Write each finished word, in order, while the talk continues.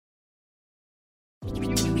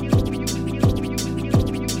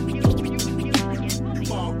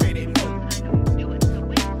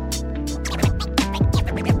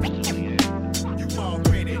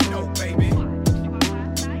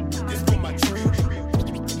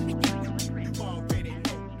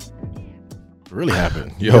really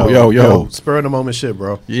happened? Yo. Spur of the moment shit,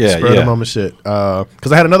 bro. Yeah, Spur of the moment shit.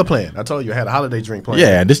 Because I had another plan. I told you I had a holiday drink plan.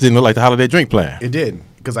 Yeah, this didn't look like the holiday drink plan. It did.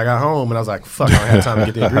 Because I got home and I was like, fuck, I don't have time to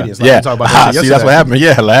get the ingredients. Like, we talked about that shit see, that's what happened.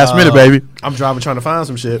 Yeah, last minute, baby. I'm driving trying to find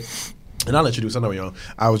some shit. And I'll let you do something, young.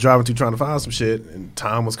 I was driving through trying to find some shit, and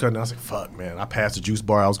time was cutting. I was like, fuck, man. I passed the juice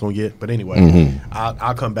bar I was going to get. But anyway,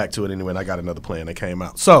 I'll come back to it anyway, and I got another plan that came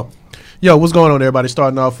out. So, yo, what's going on, everybody?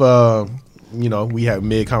 Starting off, we have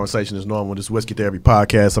mid-conversation as normal. This Whiskey Therapy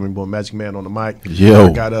podcast. I'm your boy Magic Man on the mic. Yo.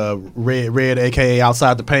 I got Red, a.k.a.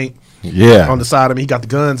 Outside the Paint. Yeah. On the side of me. He got the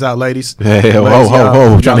guns out, ladies. Hey,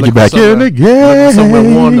 whoa. Trying to get back in again. Somewhere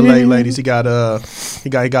warm today, ladies. He got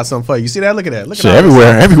something for you. You see that? Look at that. Look at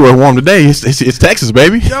that. Everywhere warm today. It's Texas,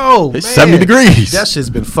 baby. Yo, it's 70 degrees. That shit's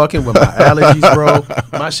been fucking with my allergies, bro.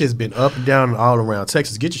 My shit's been up and down and all around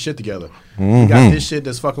Texas. Get your shit together. We got this shit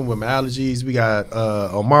that's fucking with my allergies. We got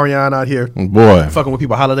Omarion out here. Boy. Fucking with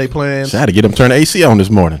people holiday plans. I had to get him turn the AC on this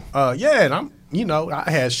morning. Yeah, and I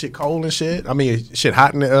had shit cold and shit. I mean, shit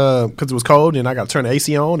hot because it was cold, and I got to turn the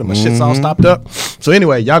AC on, and my shit's all stopped up. So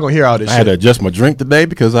anyway, y'all gonna hear all this shit. I had to adjust my drink today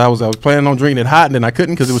because I was planning on drinking it hot, and then I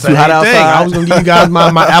couldn't because it was too hot outside. I was gonna give you guys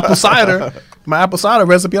my apple cider. My apple cider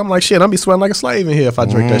recipe. I'm like, shit, I'm gonna be sweating like a slave in here if I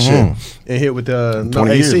drink that shit. And here with no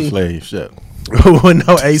 20 AC. Years slave, shit. With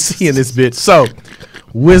no AC in this bitch. So,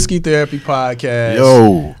 Whiskey Therapy Podcast.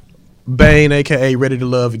 Yo. Bane, a.k.a. Ready to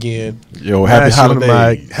Love Again. Yo, happy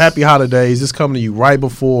holidays. Happy holidays. This coming to you right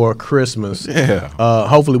before Christmas. Yeah.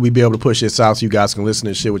 Hopefully we be able to push this out so you guys can listen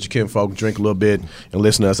to this shit with your kinfolk, drink a little bit, and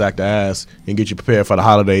listen to us act the ass and get you prepared for the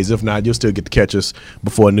holidays. If not, you'll still get to catch us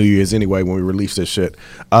before New Year's anyway when we release this shit.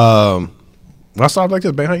 I start like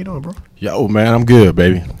this, Bane. How you doing, bro? Yo, man, I'm good,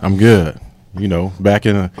 baby. I'm good.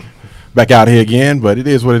 Back out here again, but it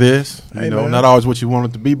is what it is. Hey, not always what you want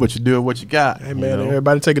it to be, but you do what you got. Hey, man,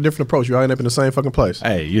 everybody take a different approach. You all end up in the same fucking place.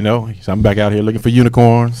 Hey, so I'm back out here looking for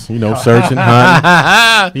unicorns, searching,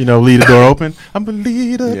 hunting, leave the door open. I'm a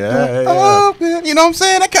leader. Yeah. Open. You know what I'm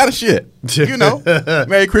saying? That kind of shit.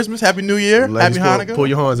 Merry Christmas, Happy New Year, Ladies, Happy Hanukkah. Pull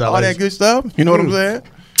your horns out, all ladies. that good stuff. You know what I'm saying?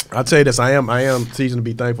 I'll tell you this. I am season to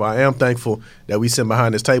be thankful. I am thankful that we sit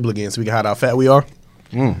behind this table again so we can hide how fat we are.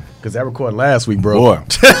 Because that recording last week, bro. Boy.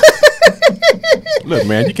 Look,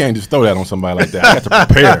 man, you can't just throw that on somebody like that. I got to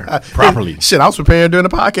prepare properly. Shit, I was preparing during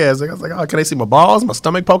the podcast. I was like, oh, can they see my balls, my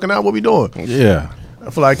stomach poking out? What we doing? Yeah. I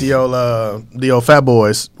feel like the old Fat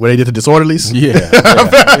Boys where they did the Disorderlies. Yeah.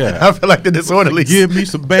 I feel like the Disorderlies. Give me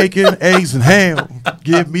some bacon, eggs, and ham.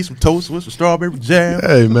 Give me some toast with some strawberry jam.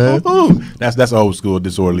 Hey, man. Ooh. That's old school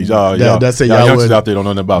Disorderlies. That's it. Y'all youngsters out there don't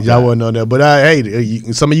know nothing about that. Y'all wouldn't know that. But hey,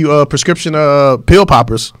 some of you prescription pill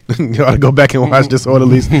poppers, you ought to go back and watch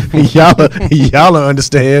Disorderlies. y'all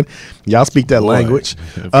understand. Y'all speak that language.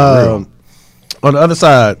 On the other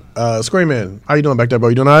side, Screamman, how you doing back there, bro?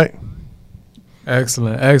 You doing all right?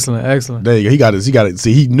 Excellent. There you go. He got it.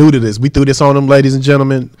 See, he new to this. We threw this on him, ladies and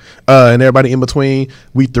gentlemen, and everybody in between.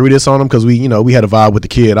 We threw this on him because we had a vibe with the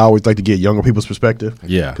kid. I always like to get younger people's perspective.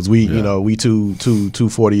 Yeah. Because we two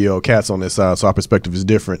 40-year-old cats on this side, so our perspective is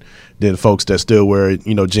different than folks that still wear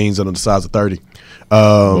jeans under the size of 30.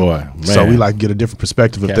 Boy, man. So we like to get a different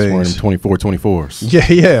perspective Cats of things. Wearing 24s.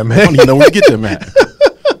 Yeah, man. I don't even know where you get them at.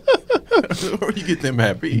 Where you get them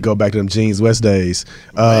at? You go back to them Jeans West days.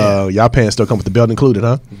 Y'all pants still come with the belt included,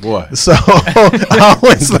 huh? Boy. So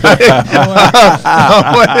always like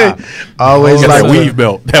always like that weave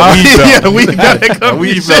belt. That weave belt. Yeah, the weave belt. That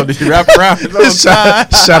weave belt that you wrap around.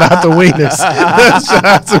 Shout out to Wieners. Shout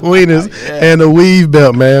out to Wieners and the weave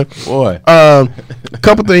belt, man. Boy. A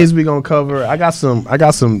couple things we gonna cover. I got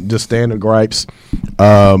some just standard gripes.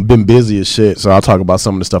 Been busy as shit, so I'll talk about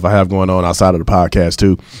some of the stuff I have going on outside of the podcast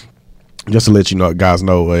too. Just to let you know, guys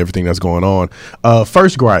know everything that's going on.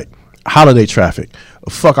 First gripe, holiday traffic.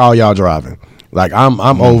 Fuck all y'all driving. Like I'm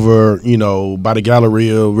over, by the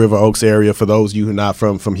Galleria, River Oaks area. For those of you who are not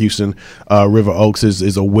from Houston, River Oaks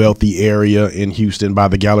is a wealthy area in Houston by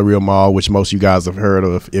the Galleria Mall, which most of you guys have heard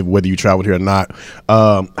of, whether you traveled here or not.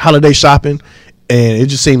 Holiday shopping, and it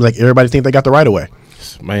just seems like everybody think they got the right of way.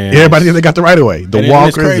 Man, everybody think they got the right of way. The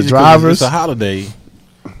walkers, the drivers. It's a holiday.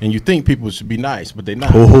 And you think people should be nice, but they're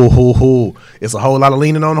not. It's a whole lot of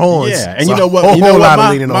leaning on horns. Yeah, and you know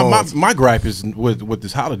what? My gripe is with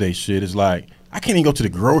this holiday shit is like I can't even go to the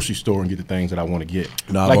grocery store and get the things that I want to get.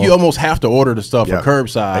 You almost have to order the stuff for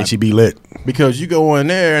curbside. HEB lit. Because you go in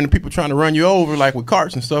there and the people trying to run you over like with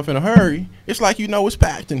carts and stuff in a hurry. It's like it's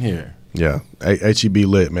packed in here. Yeah, HEB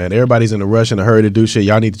lit, man. Everybody's in a rush and a hurry to do shit.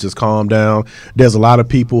 Y'all need to just calm down. There's a lot of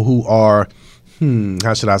people who are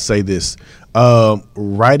how should I say this?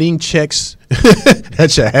 Writing checks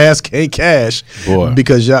that your ass can't cash. Boy.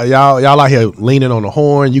 Because y'all out here leaning on the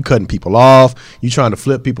horn. You cutting people off. You trying to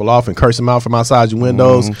flip people off and curse them out from outside your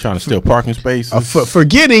windows. Trying to steal parking spaces.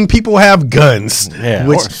 Forgetting people have guns. Yeah,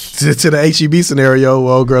 which to the HEB scenario,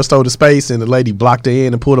 old girl stole the space and the lady blocked her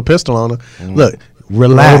in and pulled a pistol on her. Look.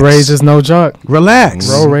 Relax. Road rage is no joke. Relax.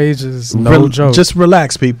 Road rage is no joke. Just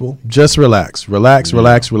relax, people. Just relax. Relax,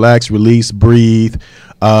 release, breathe.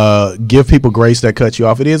 Give people grace that cut you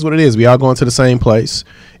off. It is what it is. We all going to the same place.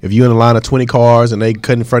 If you in a line of 20 cars and they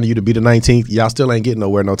cut in front of you to be the 19th, y'all still ain't getting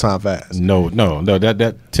nowhere no time fast. No.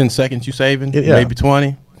 That 10 seconds you saving, maybe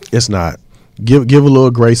 20. It's not. Give a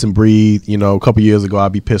little grace and breathe. You know, a couple years ago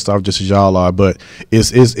I'd be pissed off just as y'all are, but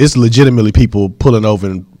it's legitimately people pulling over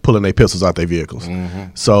and pulling their pistols out their vehicles.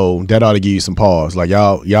 So that ought to give you some pause. Like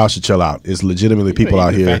y'all should chill out. It's legitimately people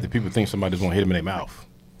out here. The fact that people think somebody's gonna hit them in their mouth.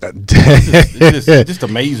 It's just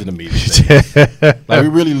amazing to me. Like we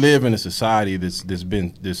really live in a society that's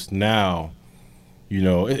been this now, you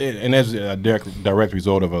know, and as a direct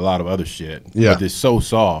result of a lot of other shit. Yeah, but it's so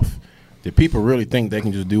soft that people really think they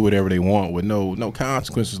can just do whatever they want with no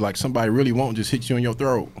consequences. Like somebody really won't just hit you in your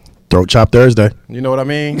throat. Throat chop Thursday. You know what I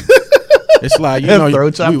mean? It's like, you know,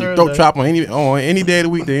 throat chop on any day of the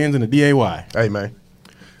week that ends in a DAY. Hey man,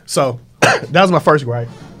 so that was my first gripe.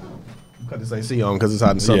 Cut this AC on because it's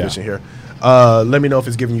hot and sunfish in here. Let me know if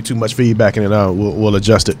it's giving you too much feedback, and then we'll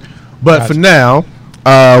adjust it. But for now,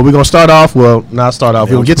 we're gonna start off. Well, not start off.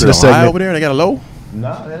 We'll get to the segment over there. They got a low.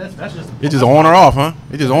 No, that's just. It's just on or off, huh?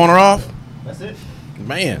 It's just on or off. That's it,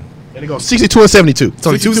 man. And it goes 62 and 72. It's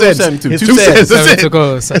only 2 cents. It's 2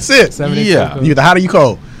 cents. That's it. Yeah. You either hot or you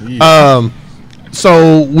cold. Yeah.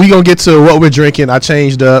 So we gonna get to what we're drinking. I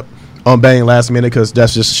changed up on Bang last minute because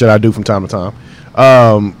that's just shit I do from time to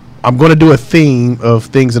time. I'm going to do a theme of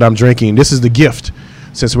things that I'm drinking. This is the gift.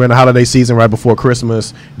 Since we're in the holiday season right before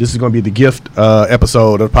Christmas, this is going to be the gift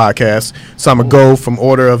episode of the podcast. So I'm going to go from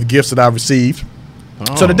order of gifts that I've received.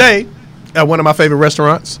 So today, at one of my favorite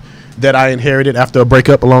restaurants that I inherited after a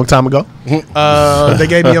breakup a long time ago, they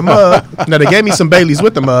gave me a mug. Now, they gave me some Baileys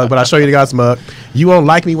with the mug, but I'll show you the guy's mug. You won't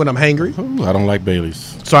like me when I'm hangry. Ooh, I don't like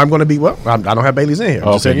Baileys. So I'm going to be, I don't have Baileys in here.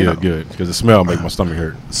 Okay, good. Because the smell makes my stomach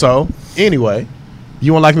hurt. So, anyway,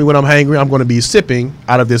 you won't like me when I'm hangry. I'm going to be sipping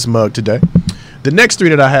out of this mug today. The next three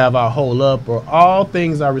that I have, I'll hold up, are all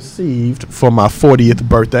things I received for my 40th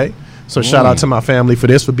birthday. So shout out to my family for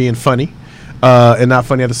this, for being funny and not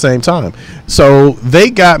funny at the same time. So they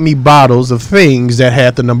got me bottles of things that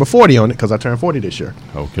had the number 40 on it because I turned 40 this year.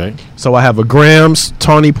 Okay. So I have a Graham's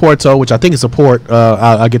Tawny Porto, which I think is a port.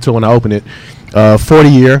 I'll get to it when I open it. 40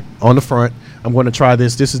 year on the front. I'm going to try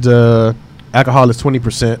this. This is the alcohol is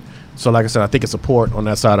 20%. So like I said, I think it's a port on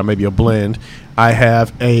that side or maybe a blend. I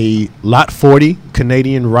have a Lot 40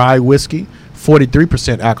 Canadian rye whiskey,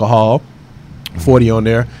 43% alcohol, 40 on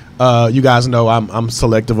there. You guys know I'm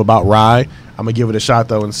selective about rye. I'm going to give it a shot,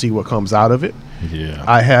 though, and see what comes out of it. Yeah.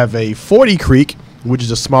 I have a 40 Creek, which is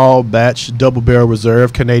a small batch, double barrel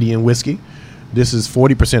reserve Canadian whiskey. This is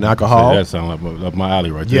 40% alcohol. That sounds like up my alley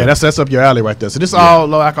right there. Yeah, that's up your alley right there. So this is all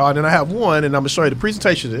low alcohol. And then I have one, and I'm going to show you the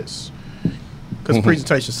presentation of this. Because the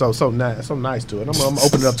presentation is so nice to it. I'm going to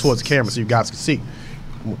open it up towards the camera so you guys can see.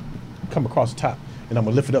 Come across the top, and I'm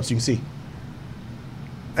going to lift it up so you can see.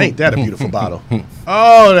 Ain't that a beautiful bottle?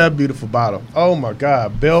 Oh, that beautiful bottle. Oh, my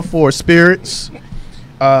God. Belfort Spirits.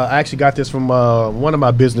 I actually got this from one of my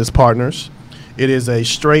business partners. It is a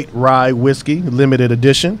straight rye whiskey, limited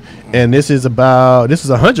edition. And this is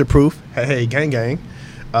 100 proof. Hey, gang.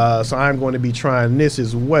 So I'm going to be trying this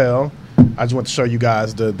as well. I just want to show you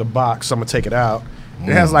guys the box. So I'm gonna take it out.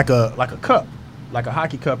 It has like a cup, like a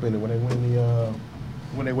hockey cup in it when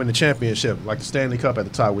they win the championship, like the Stanley Cup at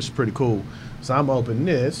the top, which is pretty cool. So I'm gonna open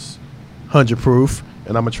this 100 proof,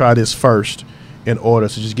 and I'm gonna try this first in order.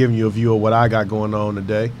 So just giving you a view of what I got going on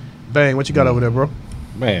today. Bang, what you got over there, bro?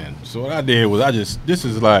 Man, so what I did was this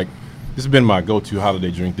has been my go-to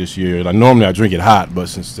holiday drink this year. Like normally I drink it hot, but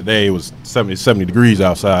since today it was 70 degrees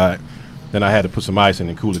outside, then I had to put some ice in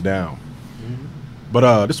and cool it down.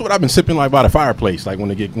 But this is what I've been sipping like by the fireplace, like when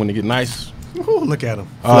they get nice. Ooh, look at them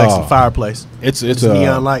flexing fireplace. It's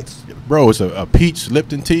neon lights, bro. It's a peach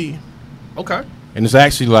Lipton tea. Okay. And it's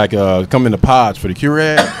actually like come in the pods for the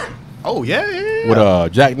Keurig. Oh yeah.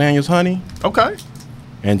 With Jack Daniel's honey. Okay.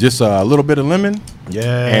 And just a little bit of lemon.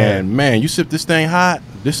 Yeah. And man, you sip this thing hot.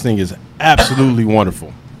 This thing is absolutely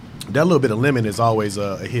wonderful. That little bit of lemon is always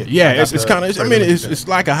a hit. Yeah, it's kind of. I mean, it's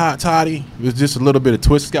like a hot toddy. It's just a little bit of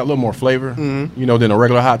twist. It's got a little more flavor, you know, than a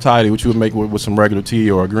regular hot toddy, which you would make with some regular tea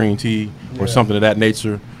or a green tea or something of that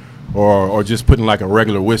nature. or just putting like a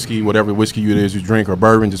regular whiskey, whatever whiskey it is you drink, or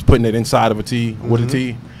bourbon, just putting it inside of a tea with a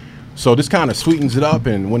tea. So this kind of sweetens it up,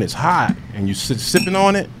 and when it's hot and you sipping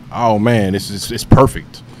on it, oh man, it's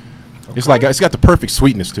perfect. Okay. It's like it's got the perfect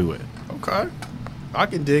sweetness to it. Okay, I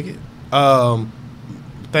can dig it.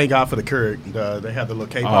 Thank God for the Keurig. They have the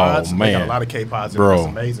little K pods. Oh man, they got a lot of K pods. Bro, it's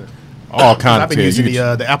amazing. All kinds. I've been using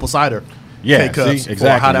the apple cider. Yeah, K cups exactly.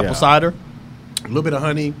 for hot apple cider. A little bit of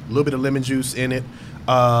honey, a little bit of lemon juice in it,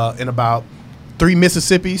 and about 3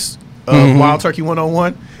 Mississippis of Wild Turkey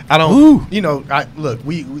 101. I don't, I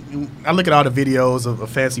look at all the videos of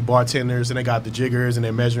fancy bartenders, and they got the jiggers and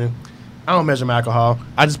they're measuring. I don't measure my alcohol.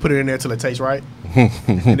 I just put it in there till it tastes right.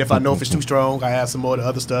 And if I know if it's too strong, I add some more of the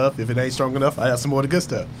other stuff. If it ain't strong enough, I add some more of the good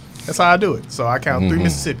stuff. That's how I do it. So I count 3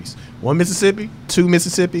 Mississippis. 1 Mississippi, 2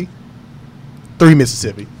 Mississippi, 3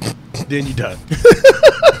 Mississippi. Then you done.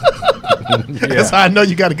 That's how I know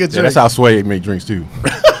you got a good drink. Yeah, that's how Sway make drinks too.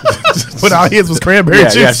 But all his was cranberry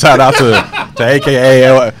juice. Yeah, shout out to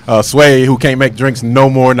AKA Sway, who can't make drinks no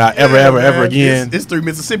more, not ever again. It's 3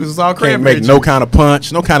 Mississippis. It's all Can't cranberry make juice. no kind of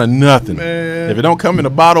punch, no kind of nothing. Man. If it don't come in a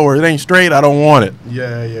bottle or it ain't straight, I don't want it.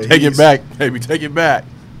 Yeah. Take it back, baby. Take it back.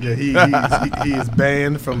 Yeah, he is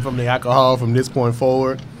banned from the alcohol from this point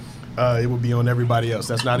forward. It will be on everybody else.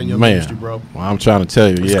 That's not in your industry, bro. Well, I'm trying to tell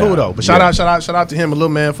you, It's cool though. But shout out to him, a little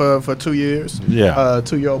man for 2 years. Yeah.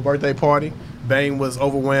 2-year-old birthday party. Bane was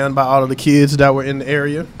overwhelmed by all of the kids that were in the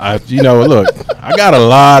area. Look, I got a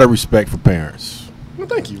lot of respect for parents. Well,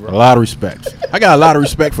 thank you, bro. A lot of respect. I got a lot of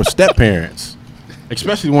respect for step parents,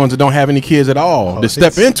 especially the ones that don't have any kids at all. That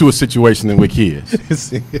step into a situation with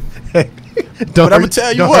kids. But I'm gonna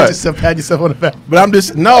tell you don't what. pat yourself on the back. But I'm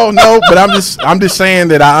just I'm just saying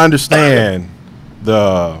that I understand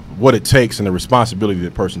what it takes and the responsibility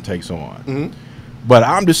that person takes on. But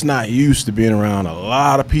I'm just not used to being around a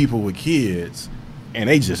lot of people with kids, and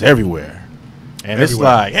they just everywhere. And it's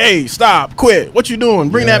like, hey, stop, quit. What you doing?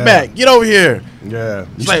 Bring that back. Get over here. Yeah.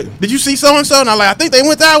 It's like, did you see so and so? And I'm like, I think they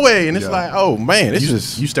went that way. And it's like, oh man, it's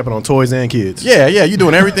just you stepping on toys and kids. Yeah. You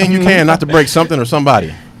doing everything you can not to break something or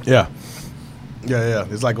somebody. Yeah.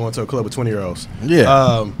 It's like going to a club with 20-year-olds.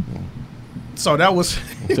 Yeah. So that was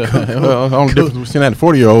well, the only difference between that and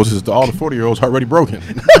 40-year-olds is all the 40-year-olds already broken.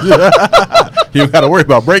 You don't got to worry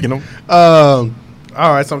about breaking them. All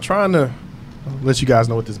right, so I'm trying to let you guys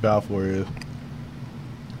know what this Balfour is.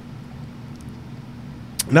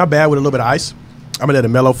 Not bad with a little bit of ice. I'm gonna let it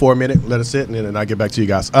mellow for a minute, let it sit, and then I'll get back to you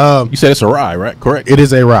guys. You said it's a rye, right? Correct. It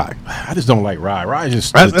is a rye. I just don't like rye. Rye is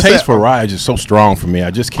just the taste for rye is just so strong for me.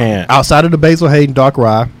 I just can't. Outside of the Basil Hayden dark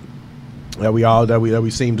rye that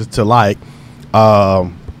we seem to like,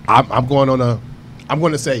 I'm going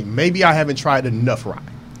to say maybe I haven't tried enough rye.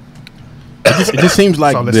 It just seems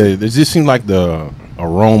like the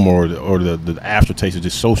aroma or the aftertaste is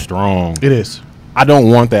just so strong. It is. I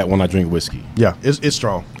don't want that when I drink whiskey. Yeah, it's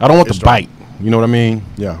strong. I don't want the bite. You know what I mean?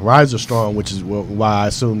 Yeah, ryes are strong, which is why I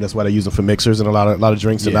assume that's why they use them for mixers and a lot of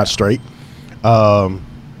drinks. They're not straight. But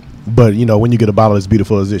when you get a bottle as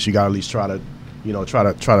beautiful as this, you got to at least try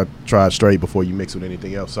it straight before you mix with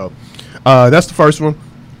anything else. So that's the first one.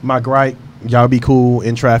 My gripe, y'all be cool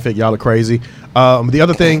in traffic. Y'all are crazy. The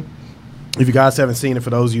other thing, if you guys haven't seen it,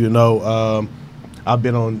 for those of you who know, I've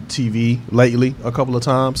been on TV lately a couple of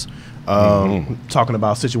times. Talking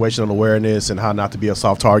about situational awareness and how not to be a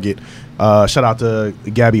soft target. Shout out to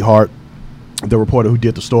Gabby Hart, the reporter who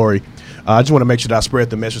did the story. I just want to make sure that I spread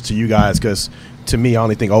the message to you guys, because to me, I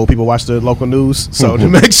only think old people watch the local news. So to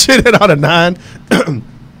make sure that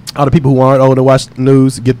all the people who aren't old to watch the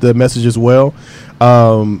news get the message as well.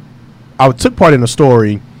 I took part in a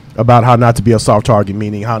story about how not to be a soft target,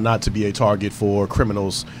 meaning how not to be a target for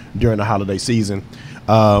criminals during the holiday season.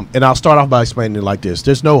 And I'll start off by explaining it like this.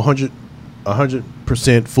 There's no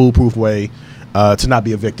 100% foolproof way to not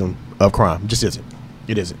be a victim of crime. It just isn't.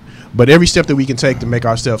 It isn't. But every step that we can take to make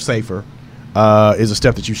ourselves safer is a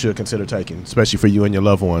step that you should consider taking, especially for you and your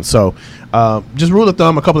loved ones. So just rule of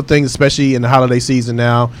thumb, a couple of things, especially in the holiday season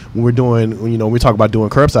now, when we talk about doing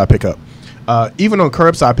curbside pickup. Even on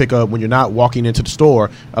curbside pickup, when you're not walking into the store,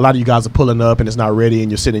 a lot of you guys are pulling up and it's not ready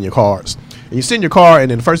and you're sitting in your cars. And you sit in your car,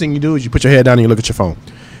 and then the first thing you do is you put your head down and you look at your phone.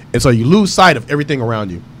 And so you lose sight of everything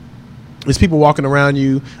around you. There's people walking around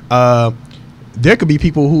you. There could be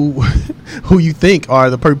people who you think are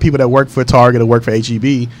the people that work for Target or work for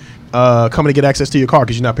HEB coming to get access to your car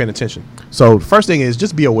because you're not paying attention. So the first thing is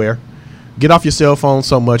just be aware. Get off your cell phone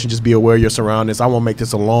so much and just be aware of your surroundings. I won't make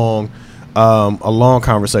this a long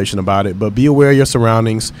conversation about it, but be aware of your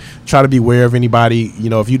surroundings. Try to be aware of anybody.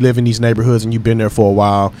 If you live in these neighborhoods and you've been there for a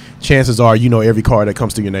while, chances are every car that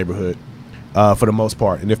comes through your neighborhood. for the most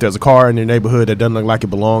part. And if there's a car in your neighborhood that doesn't look like it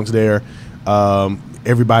belongs there,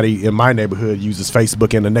 everybody in my neighborhood uses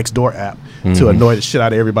Facebook and the Nextdoor app to annoy the shit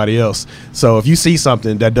out of everybody else. So if you see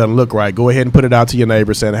something that doesn't look right, go ahead and put it out to your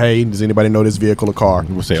neighbor saying, hey, does anybody know this vehicle or car?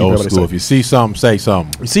 We'll say old school. If you see something, say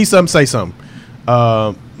something. You see something, say something,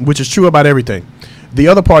 which is true about everything. The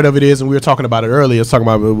other part of it is, and we were talking about it earlier, I was talking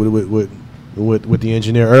about with the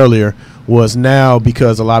engineer earlier, was now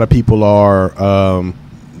because a lot of people are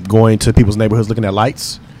going to people's neighborhoods looking at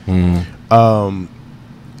lights.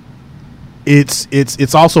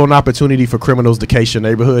 It's also an opportunity for criminals to case your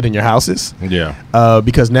neighborhood and your houses. Yeah.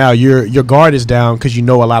 Because now your guard is down because you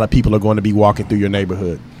know a lot of people are going to be walking through your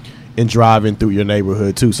neighborhood and driving through your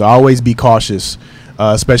neighborhood too. So always be cautious,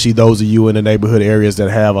 especially those of you in the neighborhood areas that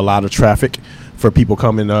have a lot of traffic for people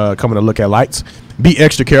coming to look at lights. Be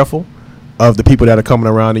extra careful of the people that are coming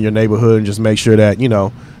around in your neighborhood, and just make sure that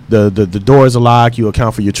the doors are locked. You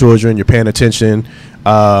account for your children. You're paying attention.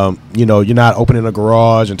 You're not opening a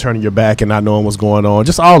garage and turning your back and not knowing what's going on.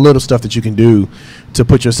 Just all little stuff that you can do to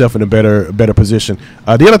put yourself in a better position.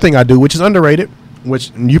 The other thing I do, which is underrated, which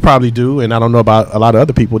you probably do, and I don't know about a lot of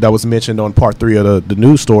other people, that was mentioned on part 3 of the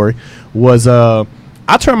news story, was I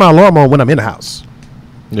turn my alarm on when I'm in the house.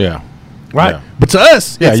 Yeah. Right. Yeah. But to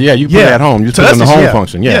us, you put it at home. You put it on the home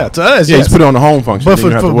function. Yeah. To us, you put it on the home function. But for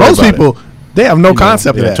most people, they have no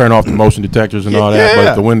concept of that. Turn off the motion detectors and all that,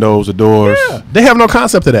 but the windows, the doors. Yeah. They have no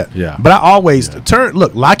concept of that. Yeah. But I always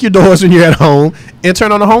lock your doors when you're at home and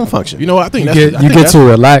turn on the home function. You know what? I think you get too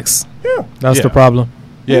relaxed. Yeah. That's the problem.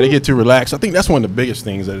 Yeah, they get too relaxed. I think that's one of the biggest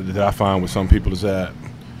things that I find with some people is that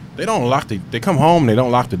they don't lock they come home and they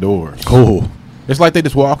don't lock the doors. Cool. It's like they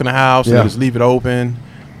just walk in the house and they just leave it open.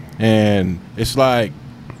 And it's like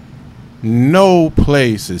no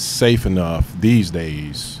place is safe enough these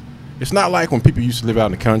days. It's not like when people used to live out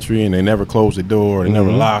in the country and they never closed the door, they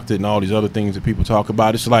never locked it, and all these other things that people talk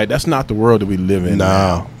about. It's like that's not the world that we live in.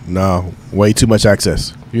 No, way too much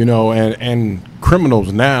access. And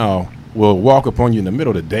criminals now will walk up on you in the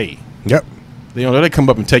middle of the day. Yep. They come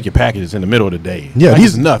up and take your packages in the middle of the day. Yeah,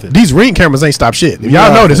 these nothing. These Ring cameras ain't stop shit. If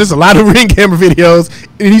y'all notice, there's a lot of Ring camera videos,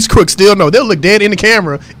 and these crooks still know. They'll look dead in the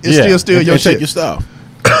camera and steal your shit. Take your stuff.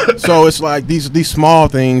 So it's like these small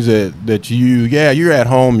things that you're at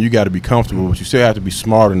home, you got to be comfortable, but you still have to be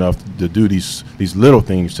smart enough to do these little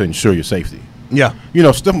things to ensure your safety. Yeah.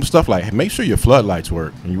 Stuff like make sure your floodlights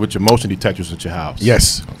work with your motion detectors at your house.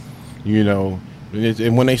 Yes.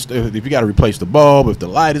 And when if you got to replace the bulb, if the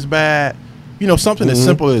light is bad. Something as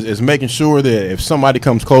simple as making sure that if somebody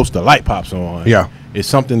comes close, the light pops on. Yeah. It's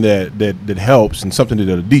something that helps and something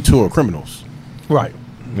that'll detour criminals. Right.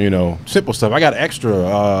 Simple stuff. I got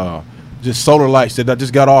extra just solar lights that I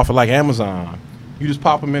just got off of like Amazon. You just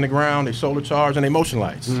pop them in the ground, they solar charge, and they motion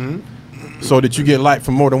lights. So that you get light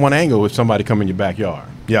from more than one angle if somebody come in your backyard.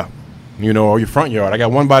 Yeah. Or your front yard. I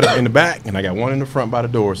got one in the back, and I got one in the front by the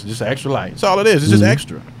door. So just an extra light. That's all it is. It's just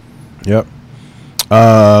extra. Yep.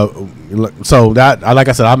 So that, like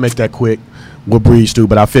I said, I'll make that quick. We'll breeze through,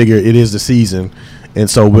 but I figure it is the season, and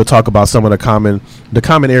so we'll talk about some of the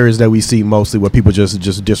common areas that we see mostly where people just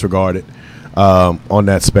disregard it on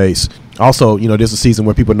that space. Also, there's a season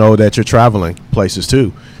where people know that you're traveling places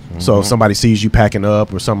too. So if somebody sees you packing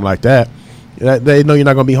up or something like that, they know you're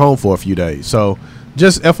not going to be home for a few days. So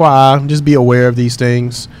just FYI, just be aware of these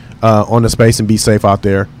things on the space and be safe out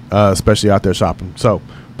there, especially out there shopping. So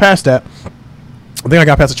past that, I think I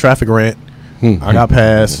got past the traffic rant. I got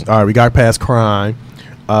past. All right, we got past crime.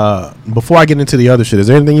 Before I get into the other shit, is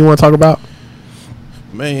there anything you want to talk about?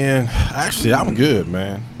 Man, actually, I'm good,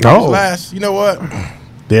 man. Oh, you know what?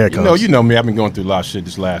 There it comes. You know me. I've been going through a lot of shit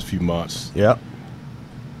this last few months. Yep.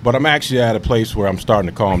 But I'm actually at a place where I'm starting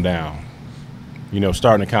to calm down.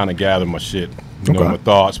 Starting to kind of gather my shit. My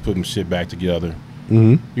thoughts, putting shit back together.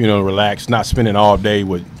 Relax, not spending all day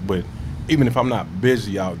with. Even if I'm not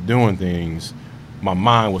busy out doing things, my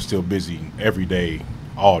mind was still busy every day,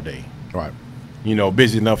 all day. Right.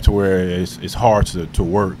 Busy enough to where it's hard to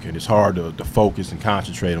work and it's hard to focus and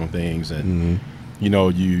concentrate on things. And,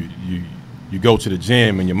 you go to the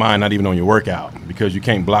gym and your mind not even on your workout because you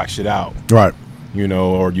can't block shit out. Right.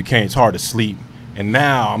 Or you can't, it's hard to sleep. And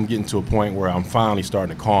now I'm getting to a point where I'm finally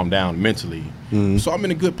starting to calm down mentally. So I'm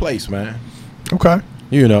in a good place, man. Okay.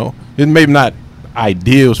 It may not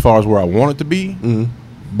ideal as far as where I want it to be,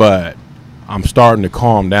 but I'm starting to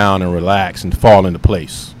calm down and relax and fall into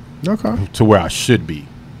place. Okay. To where I should be.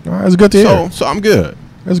 All right, that's good to hear. So I'm good.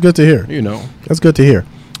 That's good to hear. That's good to hear.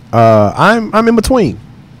 I'm in between.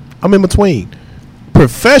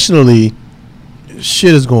 Professionally,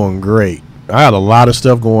 shit is going great. I got a lot of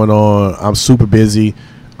stuff going on. I'm super busy.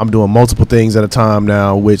 I'm doing multiple things at a time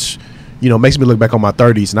now, which, makes me look back on my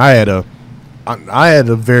 30s, and I had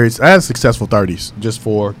a successful 30s just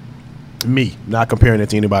for me, not comparing it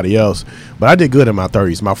to anybody else. But I did good in my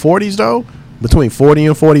 30s. My 40s though, between 40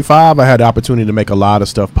 and 45, I had the opportunity to make a lot of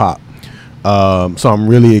stuff pop. So I'm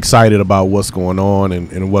really excited about what's going on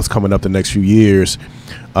and what's coming up the next few years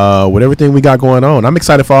with everything we got going on. I'm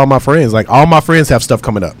excited for all my friends. Like, all my friends have stuff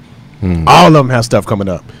coming up. All of them have stuff coming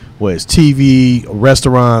up. Whether it's TV,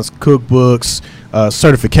 restaurants, cookbooks,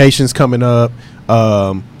 certifications coming up,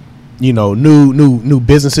 new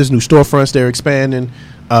businesses, new storefronts they're expanding.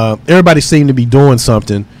 Everybody seemed to be doing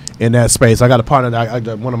something in that space. I got a partner,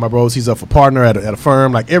 one of my bros, he's a partner at a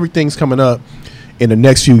firm. Like, everything's coming up in the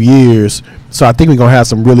next few years. So I think we're going to have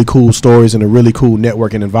some really cool stories and a really cool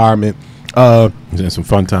networking environment. And some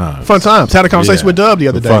fun times. Had a conversation with Dub the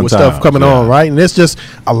other day with stuff coming on, right? And it's just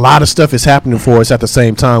a lot of stuff is happening for us at the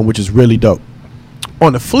same time, which is really dope.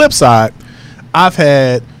 On the flip side, I've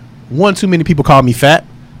had one too many people call me fat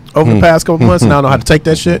over the past couple months, and I don't know how to take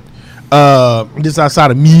that shit. Just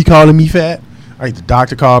outside of me calling me fat, the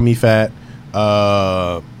doctor called me fat.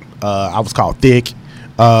 I was called thick.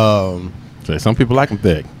 Some people like them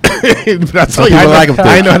thick. But I tell you, I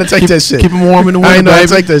ain't know how to take that shit. Keep them warm in the winter. I ain't know how to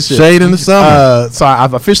take that shit. Shade in the summer. So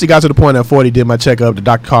I've officially got to the point at 40, did my checkup. The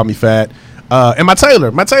doctor called me fat. And my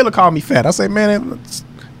tailor called me fat. I say, man,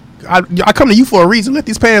 I come to you for a reason. Let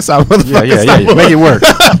these pants out, motherfucker. Yeah. Make it work.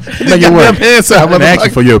 Make it work. Pants out, I'm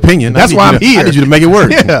asking for your opinion. That's why I'm here. I need you to make it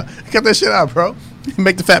work. Yeah, cut that shit out, bro.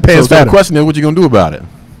 Make the fat pants fatter. So the question is, what you gonna do about it?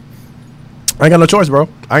 I ain't got no choice, bro.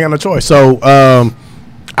 I ain't got no choice. So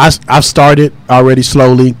I've started already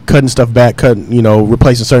slowly cutting stuff back,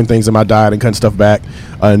 replacing certain things in my diet and cutting stuff back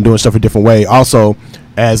and doing stuff a different way. Also,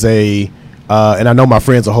 as and I know my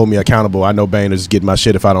friends will hold me accountable. I know Bane is getting my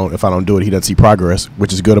shit if I don't do it. He doesn't see progress,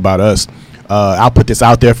 which is good about us. I'll put this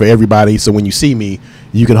out there for everybody, so when you see me,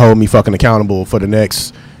 you can hold me fucking accountable for the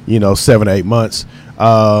next 7 to 8 months.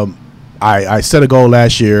 I set a goal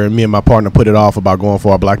last year, and me and my partner put it off about going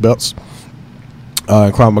for our black belts.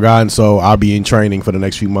 In Krav Maga, and so I'll be in training for the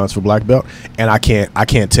next few months for black belt, and I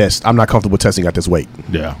can't test. I'm not comfortable testing at this weight.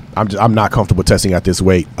 Yeah, I'm not comfortable testing at this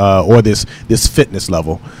weight or this fitness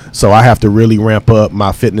level. So I have to really ramp up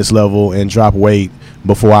my fitness level and drop weight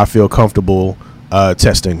before I feel comfortable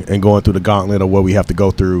testing and going through the gauntlet of what we have to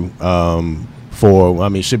go through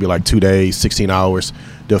it should be like 2 days, 16 hours.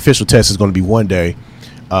 The official test is going to be 1 day.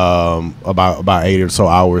 About 8 or so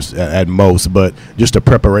hours at most, but just the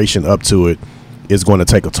preparation up to it is going to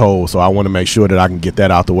take a toll. So I want to make sure that I can get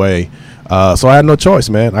that out the way. So I had no choice,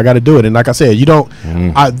 man. I got to do it. And like I said, you don't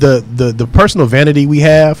the personal vanity we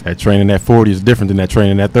have. That training at 40 is different than that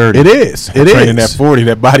training at 30. It is. Training at 40,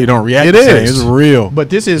 that body don't react. It is. It's real. But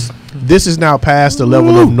this is now past the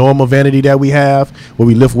level of normal vanity that we have, where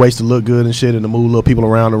we lift weights to look good and shit, and to move little people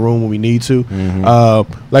around the room when we need to.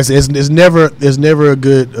 Like I said, it's never a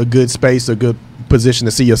good space, a good position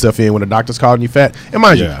to see yourself in when the doctor's calling you fat. And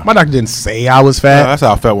mind you, my doctor didn't say I was fat. That's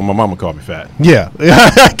how I felt when my mama called me fat. Yeah,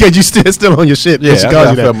 because you still on your shit. Yeah, that's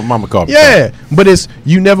how I felt when my mama called me fat. Yeah, but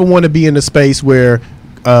you never want to be in a space where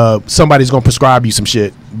somebody's gonna prescribe you some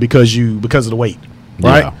shit because of the weight,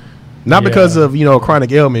 right? Yeah. Not because of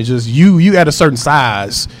chronic ailment. Just you at a certain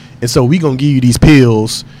size, and so we gonna give you these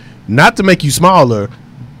pills not to make you smaller,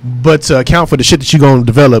 but to account for the shit that you're going to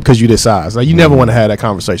develop because you this size. Like, you never want to have that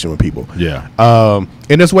conversation with people. Yeah.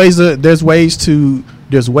 And there's ways to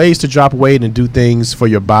drop weight and do things for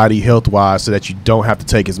your body health wise, so that you don't have to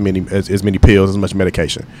take as many pills, as much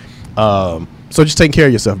medication. So just taking care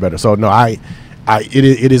of yourself better. So no,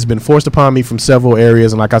 it has been forced upon me from several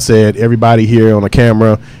areas, and like I said, everybody here on the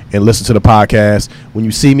camera and listen to the podcast, when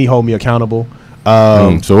you see me, hold me accountable.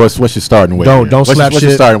 So what's your starting weight? Don't slap shit. What's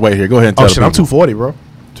your starting weight here? Go ahead and tell shit, I'm 240, bro.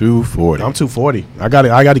 240. I'm 240. I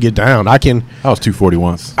got to get down. I was 240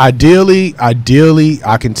 once. Ideally,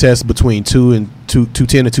 I can test between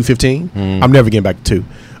 210 and 215. I'm never getting back to 2.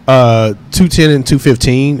 210 and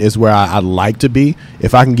 215 is where I'd like to be.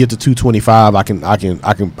 If I can get to 225, I can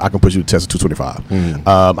push you to test at 225.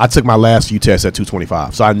 I took my last few tests at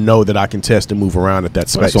 225, so I know that I can test and move around at that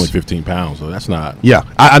space. That's only 15 pounds, so that's not. Yeah,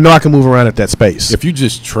 I know I can move around at that space. If you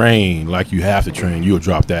just train like you have to train, you'll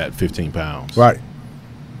drop that 15 pounds. Right.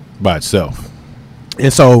 By itself.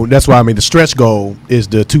 And so that's why the stretch goal is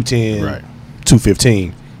the 210, right.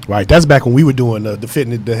 215. Right, that's back when we were doing the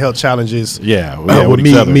fitness, the health challenges. With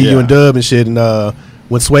me, you, and Dub and shit. And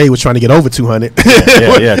when Sway was trying to get over 200,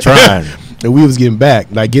 trying. And we was getting back,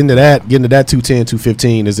 like getting to that 210,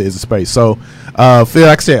 215 is a space. So, Phil,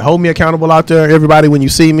 like I said, hold me accountable out there, everybody. When you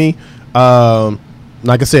see me,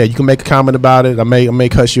 like I said, you can make a comment about it. I may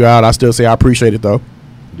cuss you out. I still say I appreciate it though.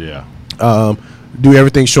 Yeah. do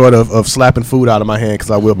everything short of slapping food out of my hand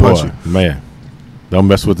because I will punch you. Man, don't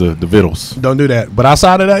mess with the vittles. Don't do that. But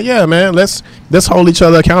outside of that, yeah, man, let's hold each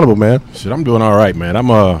other accountable, man. Shit, I'm doing all right, man. I'm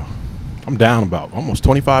down about almost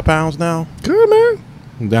 25 pounds now. Good, man.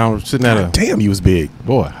 I'm down sitting at a Damn, you was big.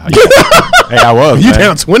 boy. Hey, I was. You man.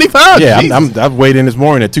 down 25? Yeah, Jesus. I weighed in this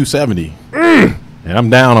morning at 270, and I'm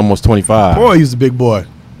down almost 25. Boy, he was a big boy.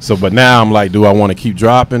 So, but now I'm like, do I want to keep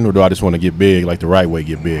dropping or do I just want to get big, like the right way,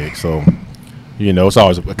 get big? So, it's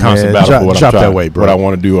always a constant battle for what drop I'm trying, that weight, bro. what I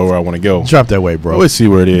want to do or where I want to go. Drop that weight, bro. We'll see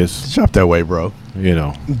where it is. Drop that weight, bro.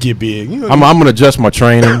 Get big. I'm going to adjust my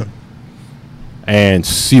training and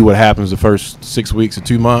see what happens the first 6 weeks or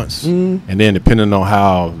 2 months. And then depending on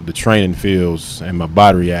how the training feels and my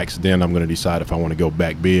body reacts, then I'm going to decide if I want to go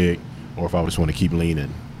back big or if I just want to keep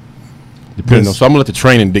leaning. Depending on, so I'm going to let the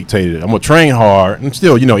training dictate it. I'm going to train hard and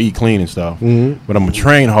still, eat clean and stuff. But I'm going to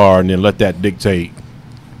train hard and then let that dictate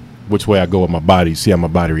which way I go with my body, see how my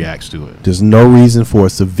body reacts to it. There's no reason for a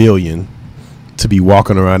civilian to be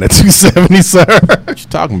walking around at 270, sir. What you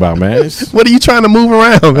talking about, man? What are you trying to move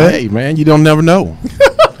around, man? Hey, man, you don't never know.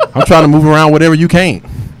 I'm trying to move around whatever you can't.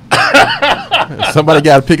 Somebody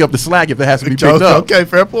got to pick up the slack if it has to be picked up. Okay,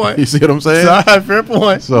 fair point. You see what I'm saying? All right, fair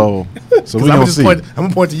point. So we I'm gonna see. I'm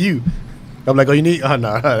gonna point to you. I'm like, oh, you need? Oh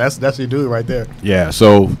no, that's your dude right there. Yeah.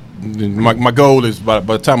 So my goal is by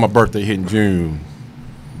the time my birthday hit in June.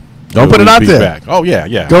 Don't put it out there. Back. Oh yeah.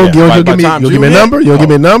 Go. Yeah. You'll give me a number. You'll give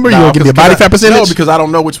me a number. You'll give me a body fat percentage. No, because I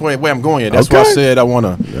don't know which way I'm going yet. That's why I said I want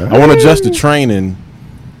to adjust the training.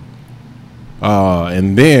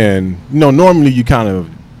 And then normally you kind of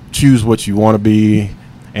choose what you want to be,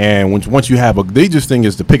 and once you have the easiest thing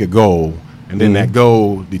is to pick a goal. And then that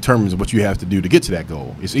goal determines what you have to do to get to that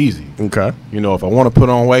goal. It's easy. Okay. If I want to put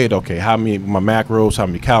on weight, okay, how many my macros, how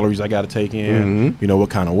many calories I got to take in, what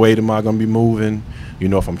kind of weight am I going to be moving?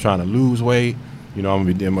 If I'm trying to lose weight, am I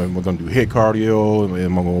going to do HIIT cardio?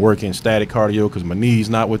 Am I going to work in static cardio because my knees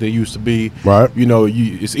not what they used to be? Right.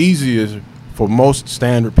 It's easier for most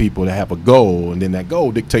standard people to have a goal, and then that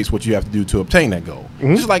goal dictates what you have to do to obtain that goal.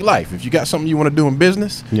 Just like life. If you got something you want to do in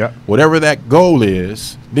business, whatever that goal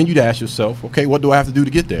is, then you'd ask yourself, okay, what do I have to do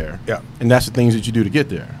to get there? Yeah. And that's the things that you do to get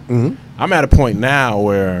there. I'm at a point now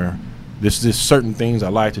where there's just certain things I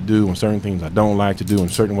like to do and certain things I don't like to do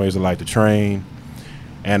and certain ways I like to train.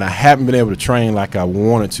 And I haven't been able to train like I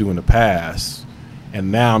wanted to in the past.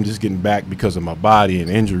 And now I'm just getting back because of my body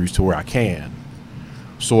and injuries to where I can.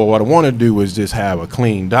 So what I want to do is just have a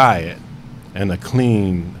clean diet and a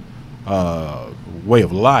clean way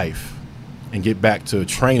of life and get back to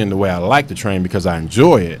training the way I like to train because I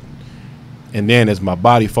enjoy it. And then as my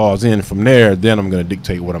body falls in from there, then I'm going to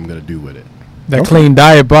dictate what I'm going to do with it. That clean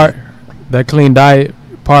diet part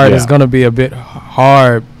is going to be a bit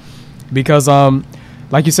hard because,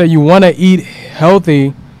 like you said, you want to eat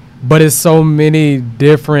healthy, but it's so many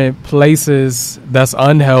different places that's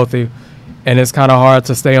unhealthy. And it's kind of hard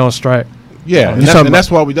to stay on track. Yeah, and that's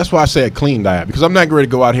why I say a clean diet, because I'm not ready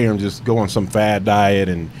to go out here and just go on some fad diet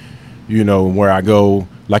and where I go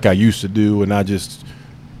like I used to do and I just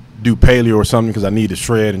do paleo or something because I need to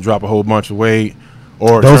shred and drop a whole bunch of weight.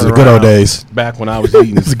 Or those are the good old days. Back when I was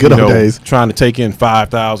eating, the good old days, trying to take in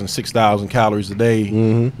 5,000, 6,000 calories a day.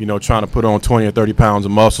 Trying to put on 20 or 30 pounds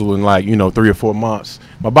of muscle in 3 or 4 months.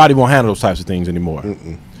 My body won't handle those types of things anymore.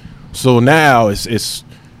 So now it's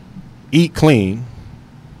eat clean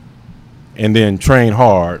and then train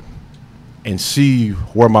hard and see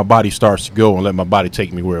where my body starts to go and let my body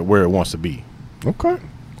take me where it wants to be. Okay.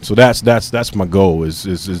 So that's my goal is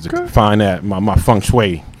to find that my feng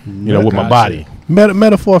shui, with my body.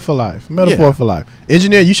 Metaphor for life. For life.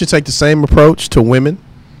 Engineer, you should take the same approach to women.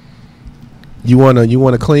 You want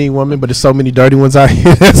a clean woman, but there's so many dirty ones out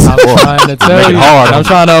here. I'm trying to tell you. I'm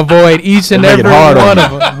trying to avoid each and every one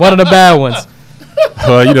of them. One of the bad ones.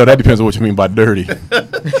 That depends on what you mean by dirty.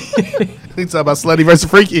 We talk about slutty versus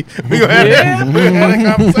freaky. We gonna have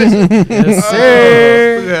that conversation. Yes,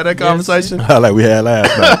 sir. We gonna have that conversation. Like we had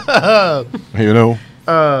last night.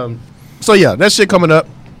 So yeah, that shit coming up.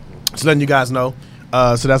 Just letting you guys know.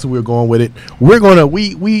 So that's where we're going with it. We're gonna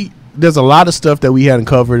we there's a lot of stuff that we hadn't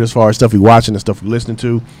covered as far as stuff we watching and stuff we listening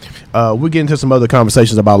to. We'll get into some other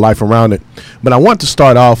conversations about life around it. But I want to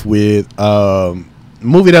start off with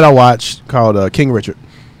movie that I watched called King Richard.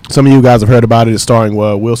 Some of you guys have heard about it. It's starring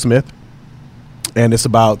Will Smith, and it's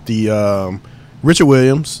about the Richard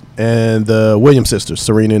Williams and the Williams sisters,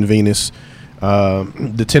 Serena and Venus,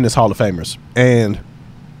 the tennis Hall of Famers. And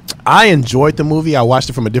I enjoyed the movie. I watched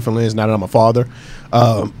it from a different lens now that I'm a father.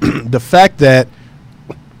 The fact that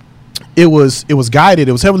it was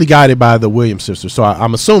heavily guided by the Williams sisters. So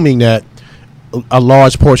I'm assuming that a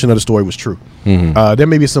large portion of the story was true. There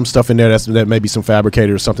may be some stuff in there that may be some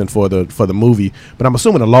fabricated or something for the movie, but I'm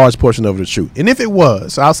assuming a large portion of it is true. And if it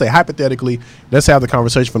was, I'll say hypothetically, let's have the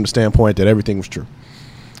conversation from the standpoint that everything was true.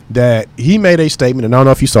 That he made a statement, and I don't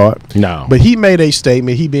know if you saw it. No. But he made a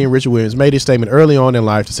statement, he being Richard Williams, made a statement early on in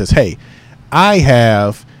life that says, hey, I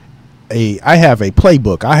have a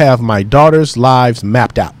playbook. I have my daughter's lives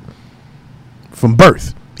mapped out from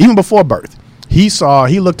birth, even before birth. He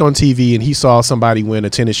looked on TV and he saw somebody win a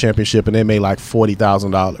tennis championship and they made like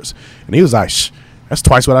 $40,000. And he was like, that's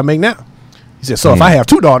twice what I make now. He said, so if I have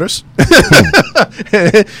 2 daughters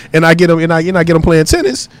and I get them playing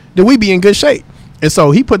tennis, then we be in good shape. And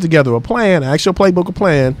so he put together a plan, an actual playbook, a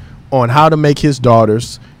plan on how to make his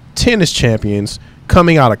daughters tennis champions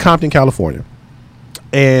coming out of Compton, California.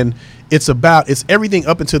 And it's everything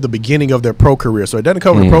up until the beginning of their pro career. So it doesn't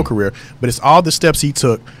cover the pro career, but it's all the steps he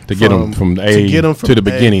took to get them from A to the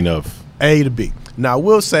beginning of A to B. Now, I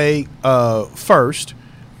will say first,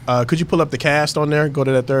 could you pull up the cast on there? Go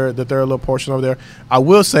to the third little portion over there. I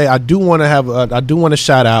will say I do want to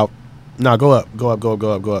shout out. No, go up.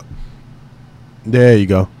 There you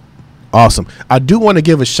go. Awesome. I do want to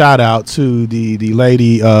give a shout out to the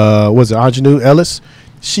lady. Was it Aunjanue Ellis?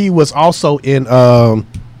 She was also in. I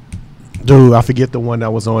forget the one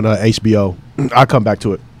that was on HBO. I'll come back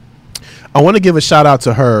to it. I want to give a shout out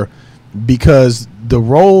to her because the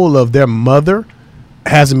role of their mother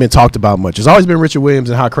hasn't been talked about much. It's always been Richard Williams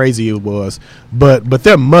and how crazy it was, but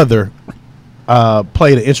their mother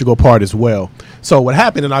played an integral part as well. So what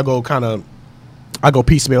happened, and I go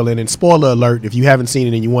piecemeal in, and spoiler alert, if you haven't seen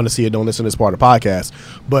it and you want to see it, don't listen to this part of the podcast.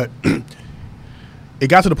 But it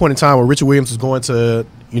got to the point in time where Richard Williams was going to,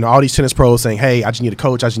 all these tennis pros saying, hey, I just need a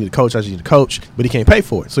coach, but he can't pay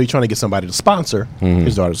for it. So he's trying to get somebody to sponsor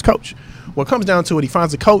his daughter's coach. Well, it comes down to it, he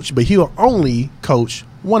finds a coach, but he'll only coach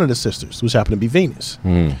one of the sisters, which happened to be Venus.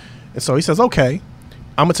 And so he says, okay,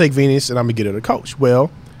 I'm going to take Venus and I'm going to get her to coach. Well,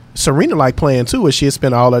 Serena liked playing too, as she had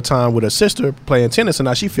spent all her time with her sister playing tennis, and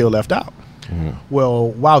now she feel left out. Well,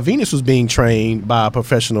 while Venus was being trained by a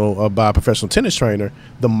professional tennis trainer,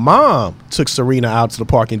 the mom took Serena out to the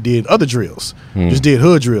park and did other drills. Just did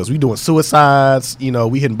hood drills. We doing suicides,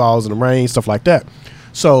 we hitting balls in the rain, stuff like that.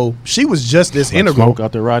 So she was just as integral. Smoke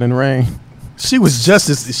out there riding in the rain. She was just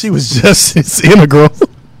as integral to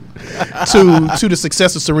the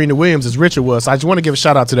success of Serena Williams as Richard was. So I just want to give a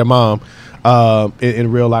shout out to their mom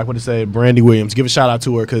in real life. What to say, Brandy Williams. Give a shout out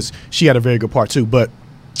to her because she had a very good part too. But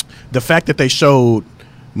the fact that they showed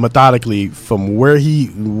methodically from what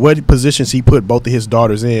positions he put both of his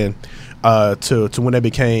daughters in to when they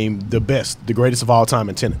became the greatest of all time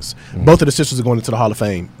in tennis. Both of the sisters are going into the Hall of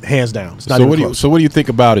Fame, hands down. It's not even close. So what do you think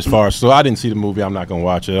about as far as, so I didn't see the movie, I'm not going to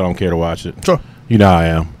watch it, I don't care to watch it. Sure. You know how I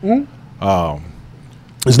am.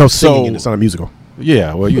 There's no singing in it, it's not a musical.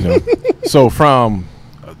 Yeah, well, So from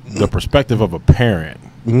the perspective of a parent,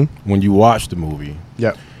 when you watch the movie,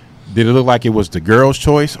 did it look like it was the girl's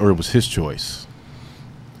choice or it was his choice?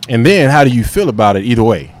 And then how do you feel about it either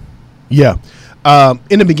way? Yeah.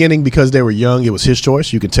 In the beginning, because they were young, it was his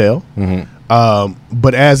choice, you could tell.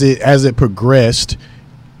 But as it progressed,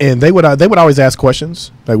 and they would always ask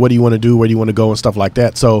questions like, what do you want to do, where do you want to go, and stuff like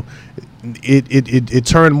that. So it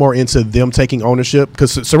turned more into them taking ownership,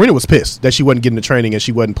 because Serena was pissed that she wasn't getting the training and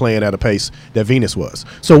she wasn't playing at a pace that Venus was.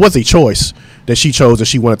 So it was a choice that she chose, and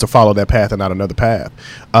she wanted to follow that path and not another path.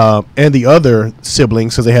 And the other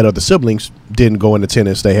siblings, because they had other siblings, didn't go into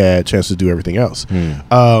tennis. They had a chance to do everything else.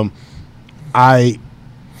 I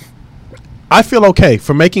feel okay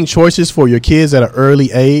for making choices for your kids at an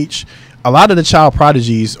early age. A lot of the child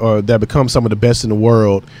prodigies that become some of the best in the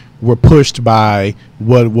world were pushed by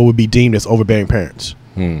what would be deemed as overbearing parents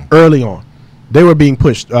early on. They were being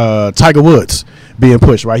pushed. Tiger Woods being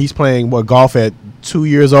pushed, right? He's playing golf at 2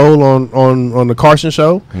 years old on the Carson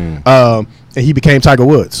show, and he became Tiger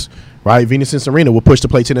Woods, right? Venus and Serena were pushed to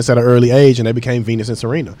play tennis at an early age, and they became Venus and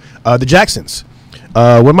Serena. The Jacksons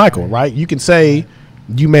with Michael, right? You can say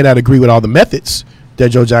you may not agree with all the methods that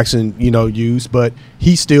Joe Jackson, used, but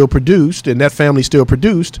he still produced, and that family still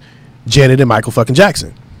produced Janet and Michael fucking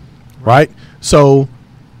Jackson, right? So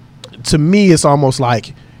to me, it's almost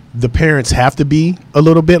like the parents have to be a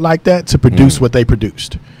little bit like that to produce what they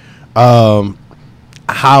produced. However,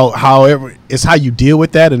 it's how you deal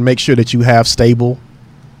with that and make sure that you have stable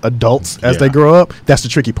adults as they grow up. That's the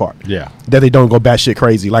tricky part. Yeah, that they don't go batshit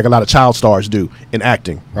crazy like a lot of child stars do in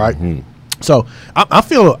acting, right? So I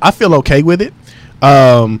feel okay with it.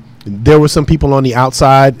 There were some people on the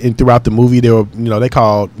outside and throughout the movie. There were,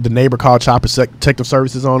 the neighbor called Child Protective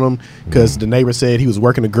Services on him because the neighbor said he was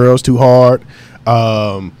working the girls too hard.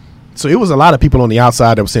 So it was a lot of people on the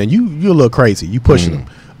outside that were saying, you're a little crazy, you pushing them.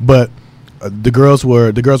 But the girls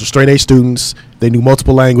were straight A students. They knew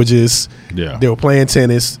multiple languages. Yeah. They were playing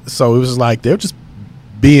tennis, so it was like they're just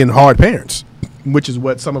being hard parents, which is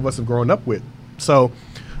what some of us have grown up with. So,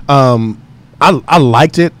 I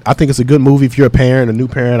liked it. I think it's a good movie. If you're a parent, a new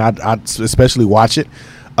parent, I'd especially watch it.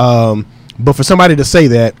 But for somebody to say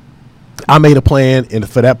that I made a plan, and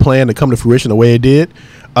for that plan to come to fruition the way it did,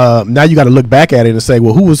 now you got to look back at it and say,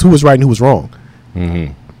 well, who was right and who was wrong?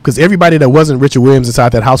 Because everybody that wasn't Richard Williams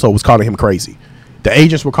inside that household was calling him crazy. The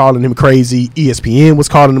agents were calling him crazy. ESPN was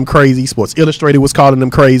calling him crazy. Sports Illustrated was calling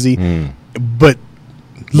him crazy. But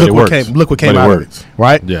look what came out of it,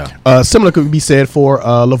 right? Yeah. Similar could be said for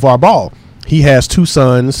LeVar Ball. He has two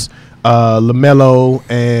sons, LaMelo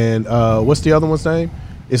and what's the other one's name?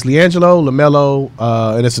 It's LiAngelo,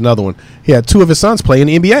 LaMelo, and it's another one. He had two of his sons play in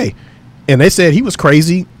the NBA, and they said he was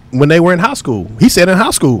crazy when they were in high school. He said in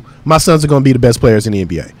high school, my sons are going to be the best players in the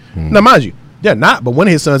NBA. Now, mind you, they're not, but one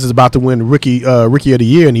of his sons is about to win rookie of the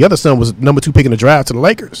year, and the other son was number 2 pick in the draft to the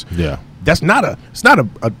Lakers. Yeah. That's not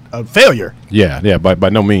a failure. Yeah, by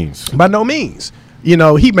no means. By no means. You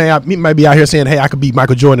know, he might be out here saying, hey, I could beat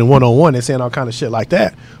Michael Jordan 1-on-1 and saying all kind of shit like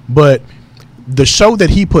that. But the show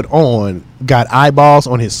that he put on got eyeballs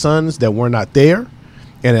on his sons that were not there,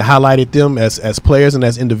 and it highlighted them as players and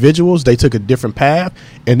as individuals. They took a different path,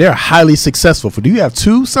 and they're highly successful. Do you have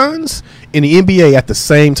two sons in the NBA at the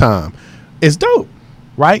same time? It's dope,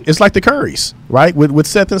 right? It's like the Currys, right? With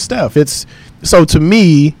Seth and Steph. It's so to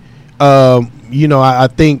me, I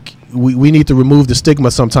think we need to remove the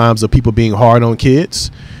stigma sometimes of people being hard on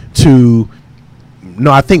kids.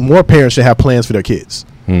 I think more parents should have plans for their kids.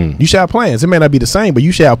 You should have plans. It may not be the same, but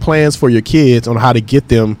you should have plans for your kids on how to get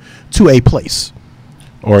them to a place.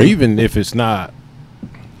 Or even if it's not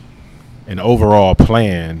an overall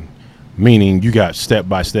plan, meaning you got step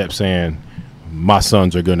by step saying my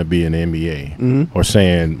sons are going to be in the NBA, or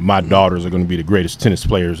saying my daughters are going to be the greatest tennis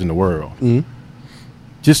players in the world.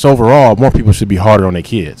 Just overall, more people should be harder on their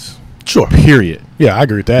kids. Sure. Period. Yeah, I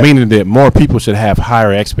agree with that. Meaning that more people should have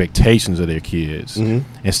higher expectations of their kids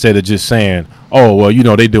instead of just saying, oh,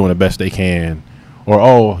 well, they doing the best they can. Or,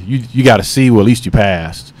 oh, you got to see, well, at least you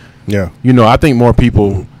passed. Yeah. I think more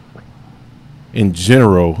people in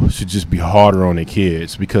general should just be harder on their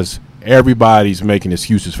kids because everybody's making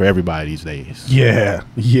excuses for everybody these days. Yeah.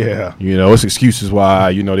 It's excuses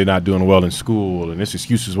why, they're not doing well in school, and it's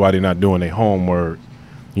excuses why they're not doing their homework.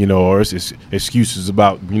 Or it's excuses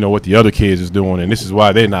about, what the other kids is doing, and this is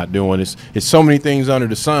why they're not doing it. It's so many things under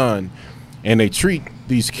the sun, and they treat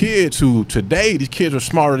these kids these kids are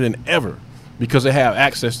smarter than ever because they have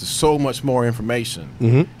access to so much more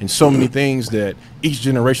information and so many things that each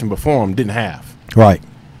generation before them didn't have. Right.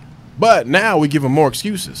 But now we give them more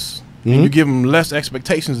excuses, and you give them less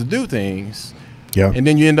expectations to do things. Yeah. And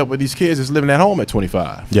then you end up with these kids that's living at home at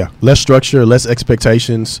 25. Yeah. Less structure, less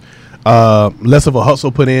expectations. Less of a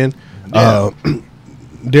hustle put in. Yeah.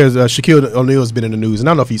 There's Shaquille O'Neal has been in the news, and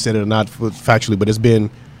I don't know if he said it or not factually, but it's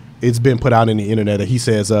been put out in the internet that he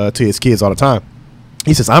says to his kids all the time.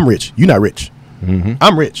 He says, "I'm rich. You're not rich.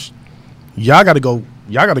 I'm rich. Y'all got to go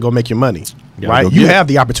make your money, right? You have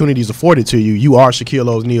the opportunities afforded to you. You are Shaquille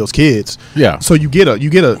O'Neal's kids. Yeah. So you get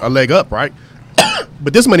a leg up, right?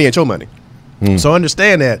 But this money ain't your money. So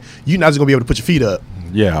understand that you're not just gonna be able to put your feet up."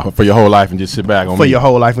 Yeah, for your whole life and just sit back your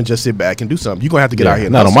whole life and just sit back and do something. You're going to have to get out here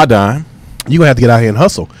and not hustle. on my dime. You're going to have to get out here and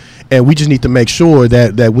hustle. And we just need to make sure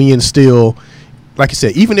that we instill, like I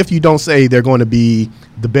said, even if you don't say they're going to be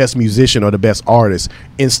the best musician or the best artist,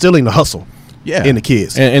 instilling the hustle in the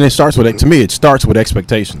kids. And it starts with, to me, it starts with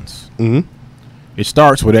expectations. It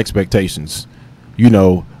starts with expectations.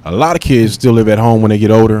 A lot of kids still live at home when they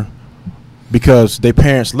get older because their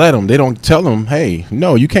parents let them. They don't tell them, hey,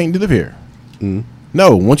 no, you can't live here.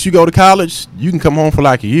 No, once you go to college, you can come home for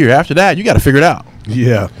like a year. After that, you got to figure it out.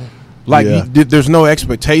 Yeah. There's no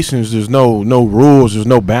expectations, there's no rules, there's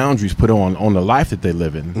no boundaries put on the life that they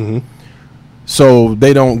live in. So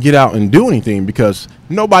they don't get out and do anything because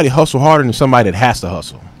nobody hustle harder than somebody that has to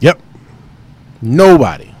hustle. Yep.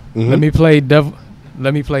 Nobody. Let me play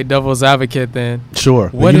devil's advocate then. Sure.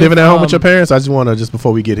 Are you living at home with your parents? I just want to, just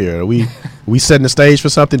before we get here, are we setting the stage for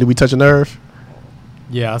something? Did we touch a nerve?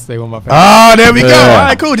 Yeah, I stay with my family. Oh, there we go. All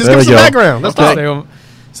right, cool. Just give us some background. Let's talk.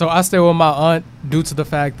 I stay with my aunt due to the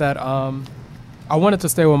fact that I wanted to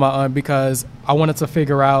stay with my aunt because I wanted to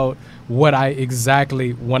figure out what I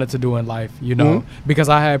exactly wanted to do in life, because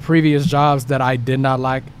I had previous jobs that I did not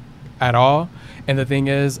like at all. And the thing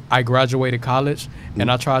is, I graduated college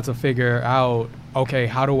and I tried to figure out, okay,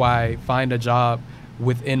 how do I find a job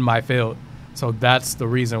within my field? So that's the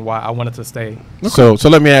reason why I wanted to stay. So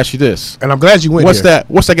let me ask you this. And I'm glad you went What's here.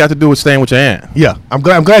 What's that got to do with staying with your aunt? Yeah, I'm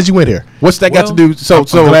glad you went here. What's that got to Well, do? So I'm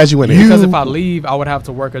glad you went here. Because if I leave, I would have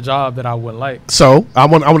to work a job that I wouldn't like. So I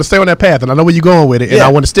want to stay on that path, and I know where you're going with it, and Yeah.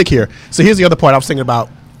 I want to stick here. So here's the other part I was thinking about,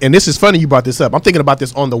 and this is funny you brought this up. I'm thinking about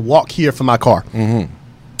this on the walk here from my car. When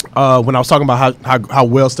I was talking about how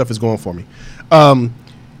well stuff is going for me.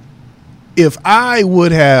 If I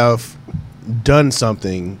would have done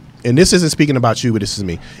something, and this isn't speaking about you, but this is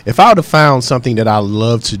me. If I would have found something that I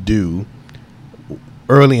love to do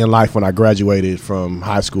early in life when I graduated from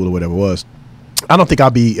high school or whatever it was, I don't think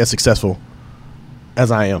I'll be as successful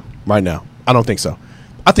as I am right now. I don't think so.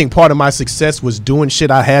 I think part of my success was doing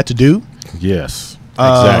shit I had to do. Yes,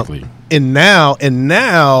 exactly. And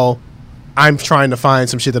now I'm trying to find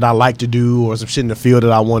some shit that I like to do or some shit in the field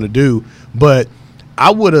that I want to do. But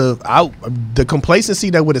the complacency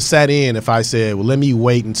that would have sat in if I said, well, let me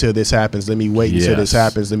wait until this happens. Let me wait until this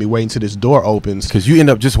happens. Let me wait until this door opens. Because you end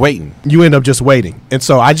up just waiting. You end up just waiting. And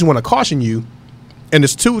so I just want to caution you. And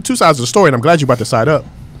there's two sides of the story, and I'm glad you brought this side up.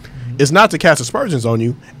 It's not to cast aspersions on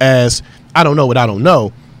you as I don't know what I don't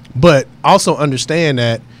know, but also understand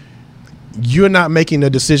that you're not making a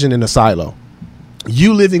decision in a silo.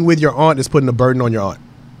 You living with your aunt is putting a burden on your aunt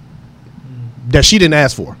that she didn't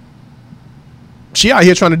ask for. She out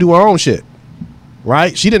here trying to do her own shit,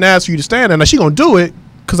 right? She didn't ask for you to stand there. Now she gonna do it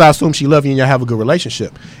because I assume she love you and y'all have a good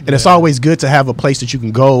relationship. And it's always good to have a place that you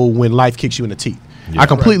can go when life kicks you in the teeth. Yeah. I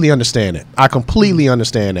completely understand it. I completely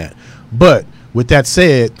understand that. But with that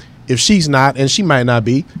said, if she's not, and she might not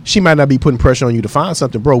be putting pressure on you to find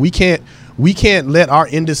something, bro. We can't let our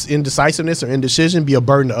indecisiveness or indecision be a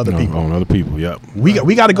burden to other people. On other people, yep.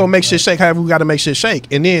 We got to go make shit shake. However, we got to make shit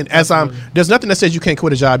shake. And then there's nothing that says you can't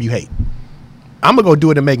quit a job you hate. I'm gonna go do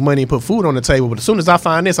it and make money and put food on the table. But as soon as I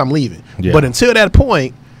find this, I'm leaving. Yeah. But until that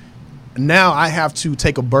point, now I have to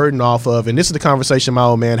take a burden off of. And this is the conversation my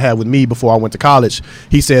old man had with me before I went to college.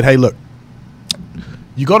 He said, "Hey, look,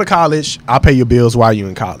 you go to college. I'll pay your bills while you're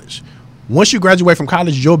in college. Once you graduate from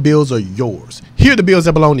college, your bills are yours. Here are the bills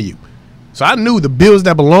that belong to you." So I knew the bills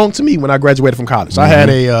that belonged to me when I graduated from college. So I had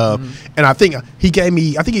and I think he gave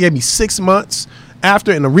me 6 months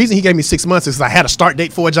after. And the reason he gave me 6 months is 'cause I had a start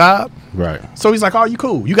date for a job. Right. So he's like, "Oh, you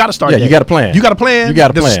cool? You got a start Yeah, date. you got a plan. You got a plan. You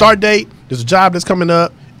got a There's plan. a start date. There's a job that's coming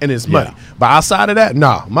up, and it's money." But outside of that,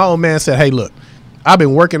 nah. My old man said, "Hey, look, I've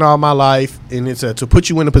been working all my life, and it's to put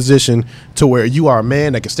you in a position to where you are a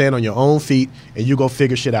man that can stand on your own feet and you go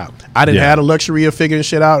figure shit out." I didn't have the luxury of figuring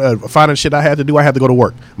shit out, finding shit I had to do. I had to go to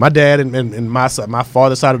work. My dad and my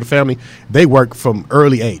father's side of the family, they worked from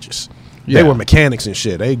early ages. They were mechanics and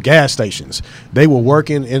shit. They gas stations. They were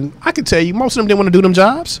working, and I can tell you, most of them didn't want to do them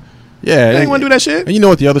jobs. Yeah. They didn't want to do that shit. And you know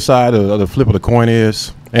what the other side of the flip of the coin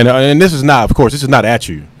is? And this is not, of course, this is not at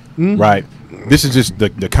you, right? This is just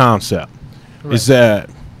the concept. Right. Is that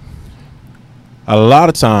a lot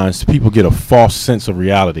of times people get a false sense of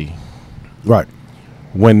reality, right?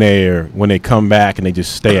 When they come back and they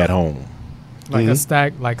just stay at home,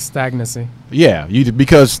 Like stagnancy. Yeah,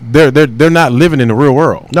 because they're not living in the real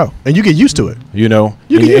world. No, and you get used to it. You know,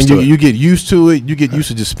 you get used to it. You get used to it. You get used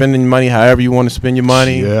to just spending money however you want to spend your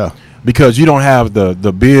money. Yeah. Because you don't have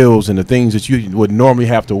the bills and the things that you would normally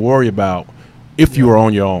have to worry about if you were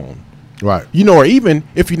on your own. Right. You know, or even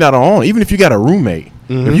if you're not on, even if you got a roommate.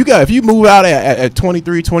 If you move out at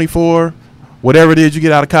 23, 24, whatever it is you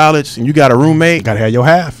get out of college and you got a roommate, gotta have your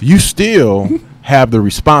half. You still have the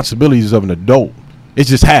responsibilities of an adult. It's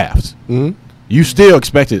just halves. You still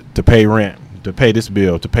expected to pay rent, to pay this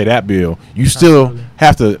bill, to pay that bill. You still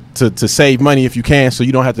have to save money if you can, so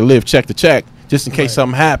you don't have to live check to check, just in case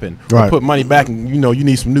something happened. Or put money back, and you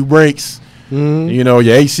need some new brakes. You know,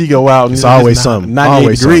 your AC go out, and it's always something.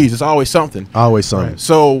 98 degrees. It's always something. Always something. Right.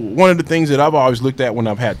 So one of the things that I've always looked at when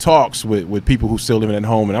I've had talks with people who still living at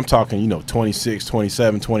home, and I'm talking, 26,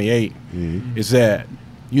 27, 28, is that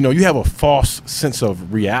you have a false sense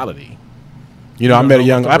of reality. I met a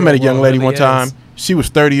young lady one time. She was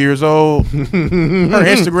 30 years old. Her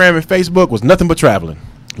Instagram and Facebook was nothing but traveling.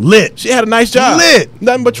 Lit. She had a nice job. Lit.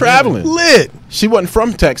 Nothing but traveling. Lit. She wasn't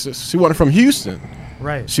from Texas. She wasn't from Houston.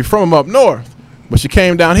 Right. She from up north. But she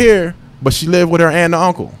came down here, but she lived with her aunt and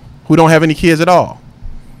uncle who don't have any kids at all.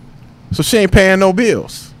 So she ain't paying no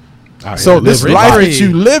bills. So this life that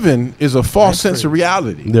you living is a false sense of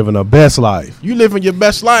reality. Living a best life. You living your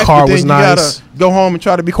best life, Car but then was you nice. gotta go home and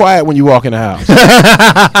try to be quiet when you walk in the house.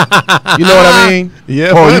 You know what I mean?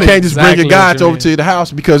 Yeah. Or you can't just bring your Exactly guy over to the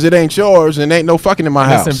house because it ain't yours and ain't no fucking in my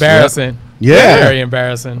house. It's embarrassing. Yeah. Very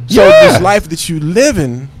embarrassing. So this life that you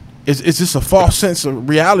living is just a false sense of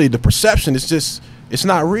reality. The perception is just, it's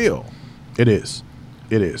not real. It is.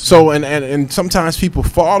 It is. So and sometimes people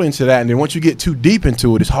fall into that, and then once you get too deep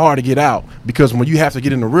into it, it's hard to get out, because when you have to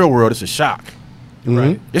get in the real world, it's a shock.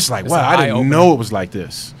 Right. It's like, It's wow, an I didn't eye-opener. know it was like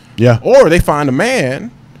this. Yeah. Or they find a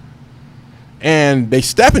man and they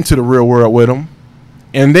step into the real world with him,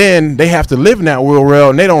 and then they have to live in that real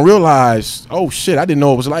world, and they don't realize, oh shit, I didn't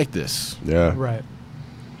know it was like this. Yeah. Right.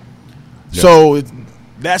 So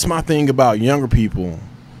that's my thing about younger people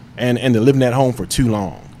and to living at home for too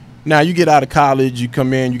long. Now you get out of college, you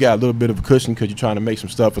come in, you got a little bit of a cushion because you're trying to make some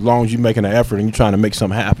stuff. As long as you're making an effort and you're trying to make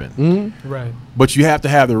something happen. Right. But you have to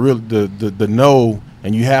have the know,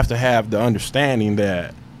 and you have to have the understanding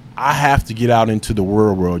that I have to get out into the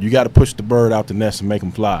real world. You got to push the bird out the nest and make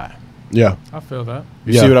them fly. Yeah. I feel that.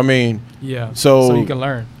 You Yeah. see what I mean? Yeah. So you can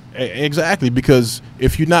learn. Exactly, because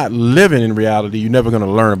if you're not living in reality, you're never going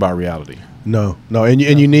to learn about reality. No, and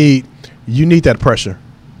you need that pressure.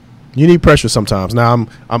 You need pressure sometimes. Now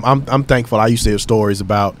I'm thankful. I used to hear stories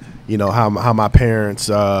about how my parents,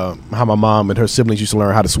 how my mom and her siblings used to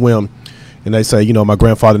learn how to swim, and they say my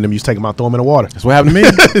grandfather and them used to take them out, throw them in the water. That's what happened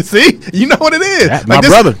to me. See, you know what it is. My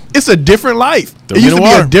brother. It's a different life. Threw It me used in to the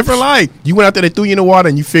be a water. different life. You went out there, they threw you in the water,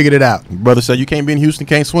 and you figured it out. Brother said, you can't be in Houston,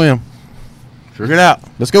 can't swim. Figure it out.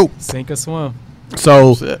 Let's go. Sink or swim.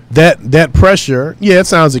 So That's it. that pressure, yeah, it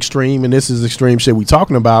sounds extreme, and this is extreme shit we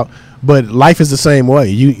talking about. But life is the same way.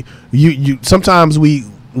 You sometimes we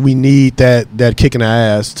need that kick in the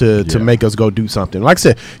ass to Yeah. make us go do something. Like I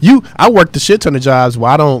said, I worked a shit ton of jobs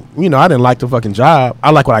where I didn't like the fucking job. I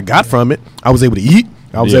like what I got from it. I was able to eat.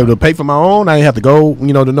 I was Yeah. able to pay for my own. I didn't have to go,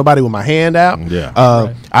 to nobody with my hand out. Yeah.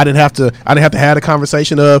 Right. I didn't have to have the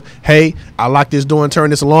conversation of, hey, I lock this door and turn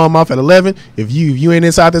this alarm off at 11. If you ain't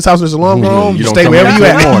inside this house, there's an alarm You going on. You don't stay come wherever back you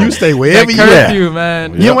till at. morning. You stay That wherever you at. curfew,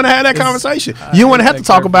 man. You don't want to have that It's- conversation. I You don't want to hate have to that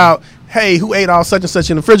talk curfew. about, hey, who ate all such and such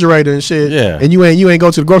in the refrigerator and shit. Yeah. And you ain't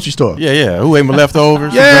go to the grocery store. Yeah. Who ate my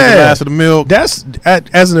leftovers? Yeah. Who drank the last of the milk? That's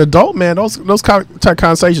as an adult, man. Those type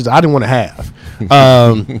conversations I didn't want to have.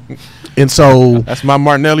 And so, That's my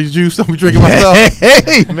Martinelli's juice. I'm drinking myself.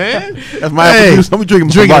 hey, man, That's my apple juice. I'm drinking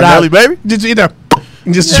drink it Martinelli, out. baby. Just drink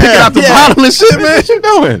it out the bottle and shit, man. What you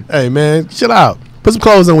doing? Hey, man, chill out. Put some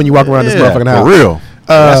clothes on when you walk around this motherfucking house. For real.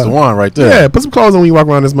 That's the one right there. Yeah, put some clothes on when you walk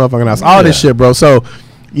around this motherfucking house. All this Yeah. shit, bro. So,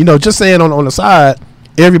 just saying on the side,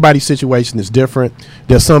 everybody's situation is different.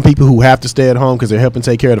 There's some people who have to stay at home because they're helping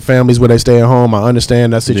take care of the families where they stay at home. I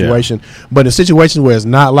understand that situation. But in situations where it's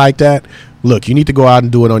not like that, look, you need to go out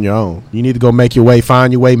and do it on your own. You need to go make your way,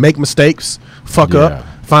 find your way, make mistakes, fuck Yeah. up,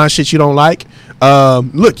 find shit you don't like.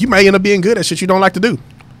 Look, you may end up being good at shit you don't like to do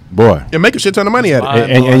Boy. and make a shit ton of money at it.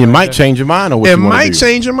 And you might change your mind on what It you want might to do.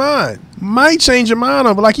 change your mind. Might change your mind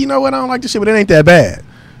on, but like, you know what? I don't like this shit, but it ain't that bad.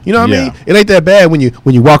 You know what I Yeah. mean? It ain't that bad when you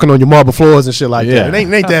walking on your marble floors and shit like that. It ain't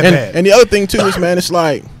that bad. And the other thing too is, man, it's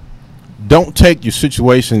like, don't take your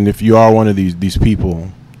situation, if you are one of these people,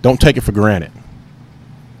 don't take it for granted.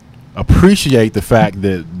 Appreciate the fact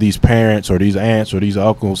that these parents or these aunts or these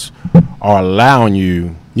uncles are allowing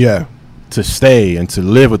you Yeah. to stay and to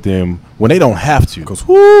live with them when they don't have to. Cause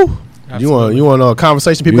whoo, Absolutely. you want a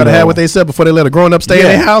conversation people You gotta have know. with themselves before they let a grown up stay in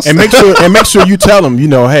their house. and make sure you tell them,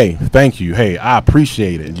 hey, thank you, hey, I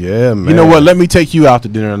appreciate it. Yeah, man. You know what? Let me take you out to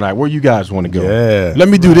dinner tonight. Where you guys want to go? Yeah. Let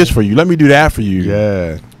me do this for you. Let me do that for you.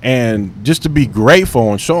 Yeah. And just to be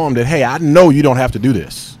grateful and show them that, hey, I know you don't have to do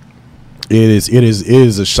this. It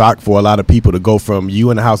is a shock for a lot of people to go from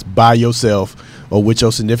you in the house by yourself or with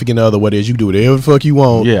your significant other, what it is you do whatever the fuck you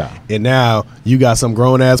want. Yeah. And now you got some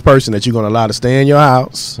grown ass person that you're gonna allow to stay in your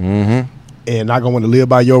house Mm-hmm. and not gonna want to live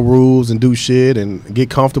by your rules and do shit and get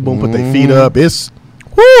comfortable and put their feet Mm-hmm. up. It's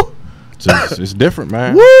whoo. It's different,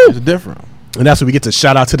 man. Woo! It's different. And that's when we get to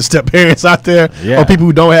shout out to the step parents out there Yeah. or people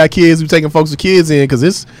who don't have kids who taking folks with kids in, because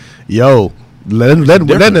it's letting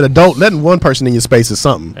an adult, letting one person in your space is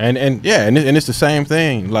something. And it's the same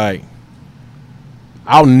thing. Like,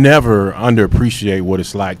 I'll never underappreciate what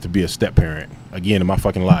it's like to be a step parent again in my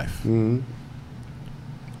fucking life. Mm-hmm.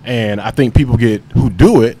 And I think people who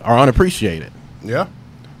do it are unappreciated. Yeah.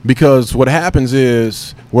 Because what happens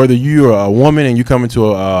is, whether you're a woman and you come into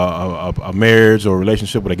a marriage or a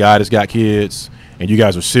relationship with a guy that's got kids and you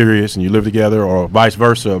guys are serious and you live together, or vice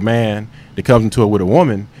versa, a man that comes into it with a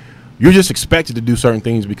woman, you're just expected to do certain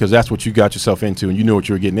things because that's what you got yourself into and you know what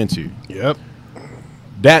you were getting into. Yep.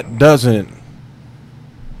 That doesn't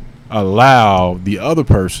allow the other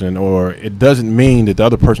person, or it doesn't mean that the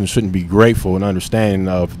other person shouldn't be grateful and understanding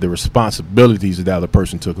of the responsibilities that the other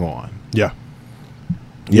person took on. Yeah.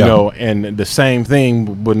 You know, and the same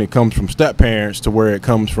thing when it comes from step parents, to where it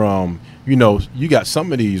comes from, you got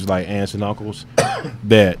some of these like aunts and uncles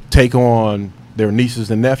that take on their nieces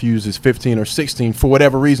and nephews is 15 or 16 for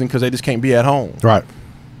whatever reason because they just can't be at home. Right.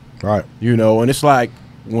 Right. You know, and it's like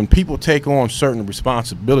when people take on certain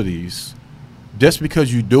responsibilities, just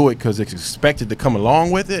because you do it because it's expected to come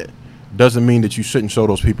along with it, doesn't mean that you shouldn't show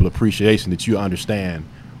those people appreciation, that you understand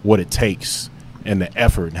what it takes and the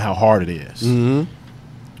effort and how hard it is. Mm-hmm.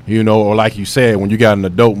 You know, or like you said, when you got an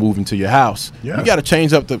adult moving to your house, Yeah. you got to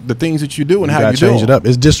change up the things that you do and how gotta you do change it up.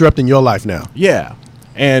 It's disrupting your life now. Yeah.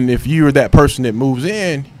 And if you're that person that moves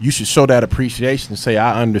in, you should show that appreciation and say,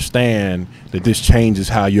 I understand that this changes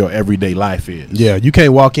how your everyday life is. Yeah, you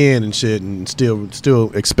can't walk in and shit and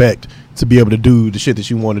still expect to be able to do the shit that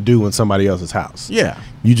you want to do in somebody else's house. Yeah.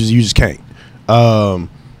 You just can't.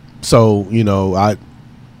 So, you know, I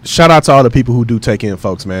shout out to all the people who do take in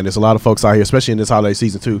folks, man. There's a lot of folks out here, especially in this holiday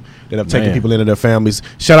season too, that have taken Man. people into their families.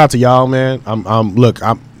 Shout out to y'all, man. I'm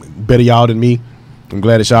better y'all than me. I'm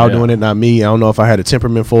glad it's y'all Yeah. doing it, not me. I don't know if I had a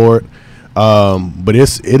temperament for it. But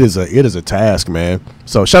it is a task, man.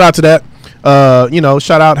 So shout out to that. You know,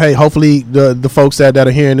 shout out, hey, hopefully the folks that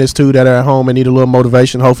are hearing this too, that are at home and need a little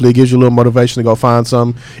motivation, hopefully it gives you a little motivation to go find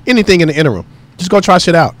anything in the interim. Just go try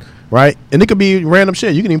shit out, right? And it could be random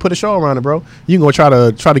shit. You can even put a show around it, bro. You can go try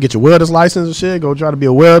to get your welder's license and shit. Go try to be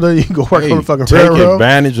a welder. You can go work on the fucking take railroad.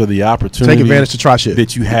 advantage of the opportunity. Take advantage to try shit.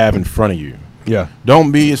 that you have in front of you. Yeah.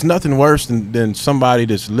 It's nothing worse than somebody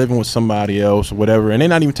that's living with somebody else or whatever, and they're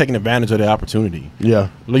not even taking advantage of the opportunity. Yeah.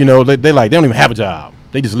 You know, they don't even have a job.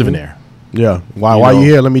 They just living there. Yeah. Why know. you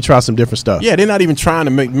here? Let me try some different stuff. Yeah, they're not even trying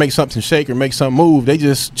to make something shake or make something move. They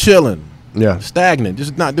just chilling, Yeah. stagnant,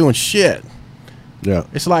 just not doing shit. Yeah.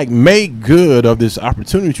 It's like make good of this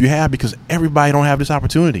opportunity you have because everybody don't have this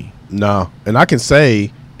opportunity. No. And I can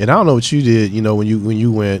say, and I don't know what you did, you know, when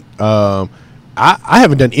you went, I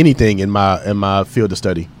haven't done anything in my field of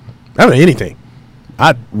study. I haven't done anything.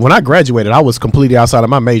 When I graduated, I was completely outside of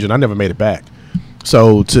my major and I never made it back.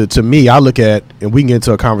 So to me, I look at, and we can get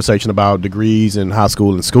into a conversation about degrees and high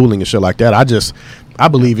school and schooling and shit like that. I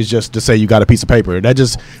believe it's just to say you got a piece of paper. That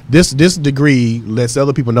just this degree lets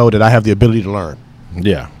other people know that I have the ability to learn.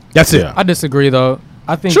 Yeah, That's it. Yeah. I disagree though.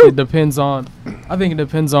 I think True. it depends on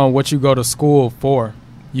what you go to school for,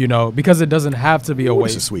 you know, because it doesn't have to be a Ooh,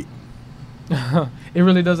 this is waste. sweet. It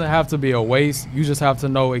really doesn't have to be a waste. You just have to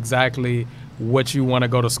know exactly what you want to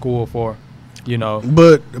go to school for, you know.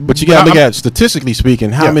 But But you got to look at, statistically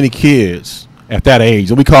speaking, how Yeah. many kids at that age,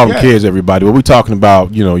 and we call them Yeah. kids, everybody, but we're talking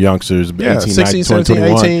about, you know, youngsters, Yeah, 18, 16, 19, 20, 17,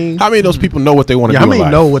 21. 18. How many of those people know what they want to yeah, do how many in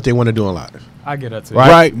life? know what they want to do in life? I get that too. Right.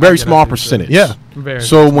 Right? Very I get small that too, too. percentage. Yeah. Very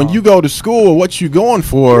So when small. you go to school, what you going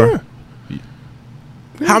for,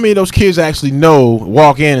 how many of those kids actually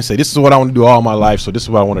walk in and say, this is what I want to do all my life, so this is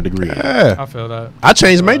what I want a degree in? Yeah. I feel that. I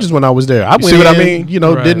changed majors when I was there. I You went see what I in, mean? You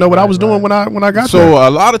know, Right, didn't know what I right, was doing right. when I got So there. a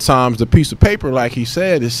lot of times the piece of paper, like he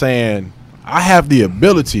said, is saying, I have the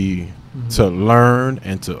ability to learn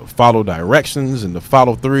and to follow directions and to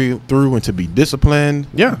follow through and to be disciplined.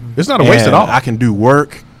 Yeah, it's not a waste at And all. I can do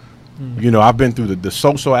work. You know, I've been through the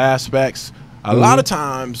social aspects. A lot of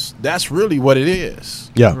times, that's really what it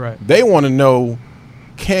is. Yeah. Right. They want to know,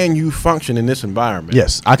 can you function in this environment?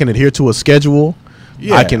 Yes, I can adhere to a schedule.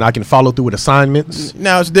 Yeah. I can follow through with assignments.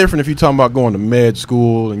 Now it's different if you're talking about going to med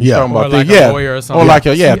school and you're Yeah. talking Or about like things, a lawyer or something. or like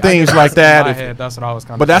See, I things guess like that. In my If- head, that's what I was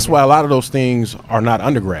kind of. But that's why a lot of those things are not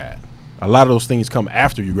undergrad. A lot of those things come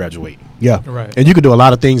after you graduate. Yeah, Right. And you can do a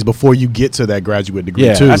lot of things before you get to that graduate degree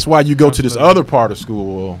Yeah, too. that's why you go to this Absolutely. other part of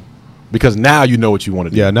school because now you know what you want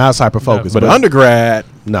to do. Yeah, now it's hyper focused. But undergrad,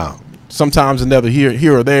 no, sometimes another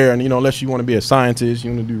here or there, and you know, unless you want to be a scientist,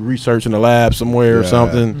 you want to do research in the lab somewhere or Yeah.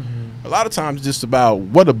 something. A lot of times, it's just about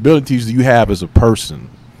what abilities do you have as a person.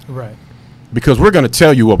 Right. Because we're going to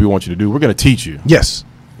tell you what we want you to do. We're going to teach you. yes,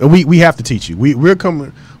 and we have to teach you.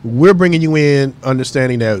 We're bringing you in,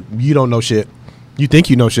 understanding that you don't know shit. You think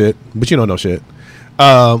you know shit, but you don't know shit.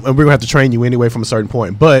 And we're gonna have to train you anyway from a certain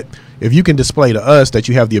point. But if you can display to us that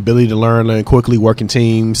you have the ability to learn quickly, work in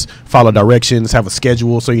teams, follow directions, have a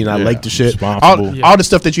schedule, so you're not Yeah, late to shit. responsible. Yeah. All the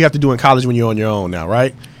stuff that you have to do in college when you're on your own now,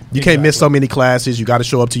 right? You can't miss so Exactly. many classes. You got to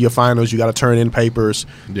show up to your finals. You got to turn in papers.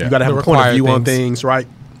 Yeah. You got to have The a point of required view on things. things, right?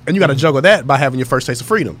 And you got to juggle that by having your first taste of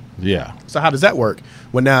freedom. Yeah. So how does that work?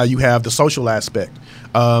 Well, now you have the social aspect.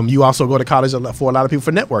 You also go to college for a lot of people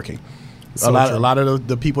for networking. So a true. lot of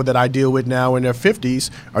the people that I deal with now in their 50s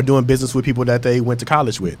are doing business with people that they went to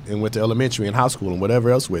college with and went to elementary and high school and whatever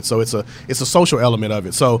else with. So it's a social element of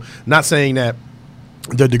it. So not saying that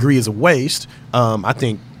the degree is a waste. I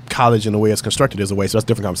think college in the way it's constructed is a waste. So that's a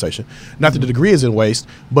different conversation. Not that the degree is a waste,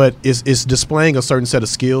 but it's displaying a certain set of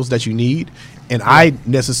skills that you need. And I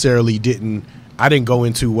necessarily didn't go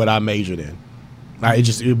into what I majored in.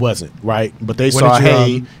 It wasn't right, but they What saw, did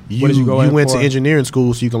you, hey, what did you go in went to for? engineering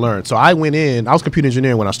school, so you can learn. So I went in. I was computer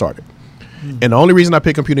engineering when I started, And the only reason I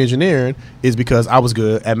picked computer engineering is because I was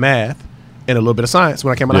good at math and a little bit of science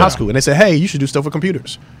when I came out of high school. And they said, hey, you should do stuff with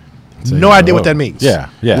computers. No idea what that means. Yeah.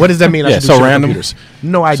 What does that mean? I should do so shit with random. computers.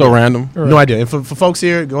 No idea. So random. No idea. And for folks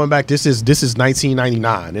here going back, this is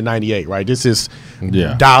 1999 and 98, right? This is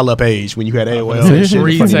dial-up age when you had AOL and shit.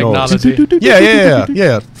 Pre-technology.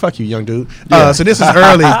 Yeah. Fuck you, young dude. So this is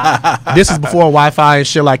early. This is before Wi-Fi and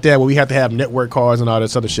shit like that, where we had to have network cards and all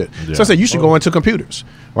this other shit. Yeah. So I said you should go into computers,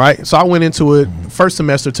 right? So I went into it first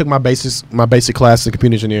semester, took my basic class in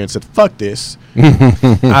computer engineering, and said, "Fuck this."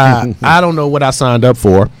 I don't know what I signed up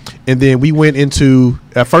for. And then we went into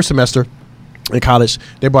first semester in college.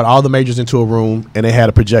 They brought all the majors into a room and they had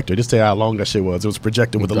a projector. Just tell you how long that shit was. It was a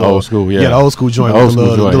projector with a little old school, the old school joint, The with old the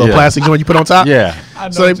school little joint, plastic joint you put on top. Yeah. I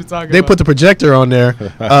know So what you're talking they about. put the projector on there,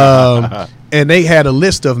 and they had a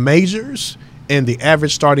list of majors and the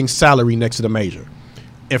average starting salary next to the major.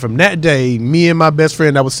 And from that day, me and my best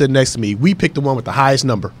friend that was sitting next to me, we picked the one with the highest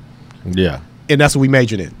number, Yeah. and that's what we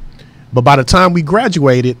majored in. But by the time we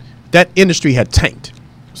graduated, that industry had tanked.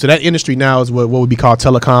 So that industry now is what would be called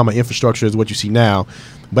telecom or infrastructure is what you see now.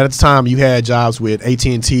 But at the time, you had jobs with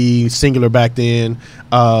AT&T, Singular back then,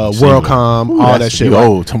 WorldCom, all that shit. You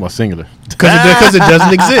old, talking about Singular. Because it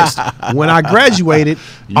doesn't exist. When I graduated,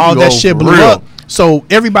 all that go shit for blew real. up. So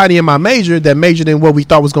everybody in my major that majored in what we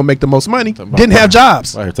thought was going to make the most money Talking about didn't have Prime.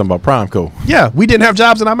 jobs. Right here talking about Primeco. Yeah, we didn't have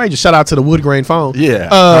jobs in our major. Shout out to the wood grain phone.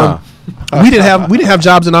 Yeah. We didn't have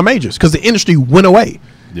jobs in our majors because the industry went away.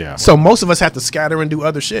 Yeah. So most of us had to scatter and do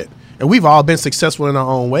other shit. And we've all been successful in our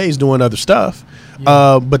own ways doing other stuff.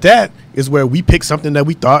 But that is where we picked something that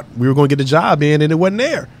we thought we were going to get the job in, and it wasn't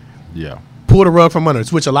there. Yeah. Pull the rug from under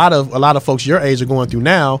us, which a lot of folks your age are going through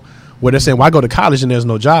now, where they're saying, "Well, I go to college and there's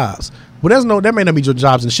no jobs." Well, there may not be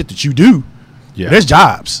jobs in the shit that you do. Yeah. There's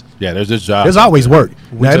jobs. Yeah, there's this job. There's always work.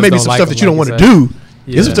 Now, just it may be don't some like stuff them, that you don't like want you to said. do.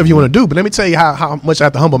 There's some Yeah. stuff you want to do, but let me tell you how much I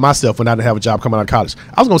have to humble myself when I didn't have a job coming out of college.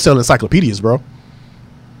 I was going to sell encyclopedias, bro.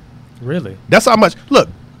 Really? That's how much. Look,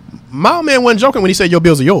 my old man wasn't joking when he said your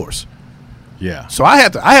bills are yours. Yeah. So I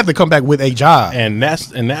have to come back with a job. And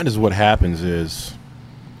that is what happens is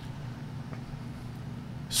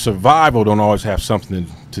survival don't always have something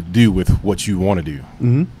to do with what you want to do.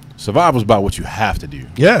 Mm-hmm. Survival is about what you have to do.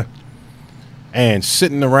 Yeah. And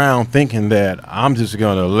sitting around thinking that I'm just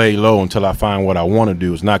going to lay low until I find what I want to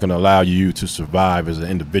do is not going to allow you to survive as an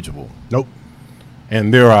individual. Nope.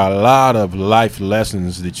 And there are a lot of life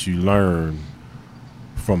lessons that you learn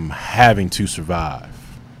from having to survive,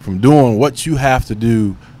 from doing what you have to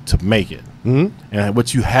do to make it, and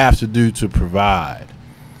what you have to do to provide.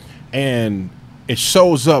 And it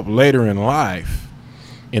shows up later in life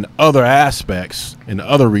in other aspects, in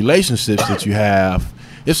other relationships that you have.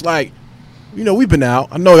 It's like, we've been out.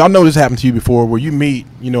 I know this happened to you before, where you meet,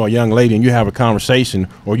 a young lady and you have a conversation,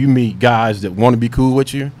 or you meet guys that want to be cool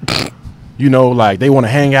with you. Like they want to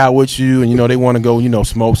hang out with you, and they want to go,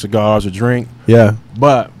 smoke cigars or drink. Yeah.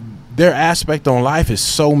 But their aspect on life is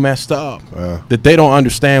so messed up that they don't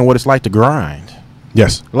understand what it's like to grind.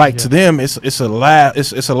 Yes. Like to them, it's a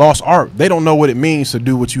lost art. They don't know what it means to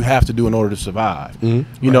do what you have to do in order to survive.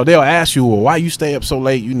 They'll ask you, well, why you stay up so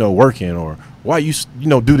late, working, or why you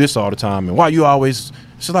do this all the time, and why you always.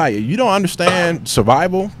 It's like you don't understand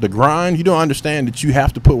survival, the grind. You don't understand that you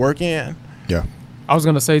have to put work in. Yeah. I was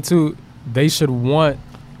gonna say too, they should want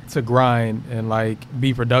to grind and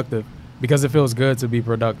be productive because it feels good to be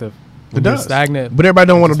productive. When you're stagnant, But everybody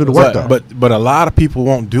don't want to do the work though. But a lot of people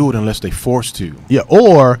won't do it unless they forced to. Yeah,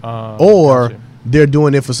 or gotcha. they're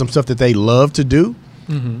doing it for some stuff that they love to do.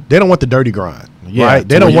 They don't want the dirty grind, Yeah, right?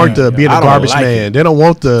 They don't want yeah. being a I don't garbage like man. it. They don't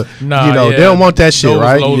want the, they don't want that shit, Those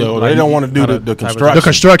right? low- They don't want to do the type of construction. The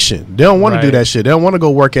construction. They don't want to do Right. that shit. They don't want to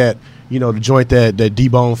go work at, the joint that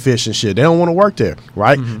debone fish and shit. They don't want to work there,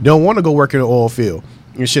 right? They don't want to go work in the oil field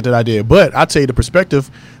and shit that I did. But I tell you the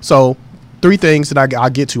perspective. So 3 things that I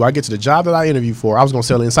get to. I get to the job that I interviewed for. I was going to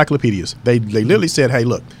sell encyclopedias. They literally said, hey,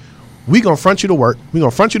 look, we going to front you the work. we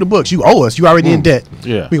going to front you the books. You owe us. You already in debt.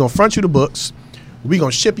 Yeah. we going to front you the books. we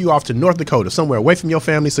going to ship you off to North Dakota, somewhere away from your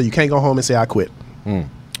family so you can't go home and say, I quit. We're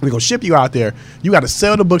going to ship you out there. You got to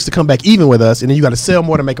sell the books to come back even with us, and then you got to sell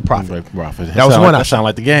more to make a profit. That was one That option. sound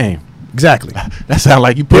like the game. Exactly. That sound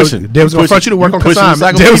like you pushing. They was going to front you to work on pushing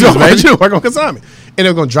consignment. They was going to encyclopedias, front you to work on consignment. And they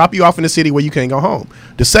were going to drop you off in the city where you can't go home.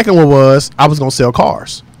 The second one was I was going to sell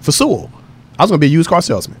cars for Sewell. I was going to be a used car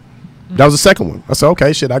salesman. That was the second one. I said,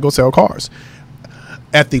 okay, shit, I go sell cars.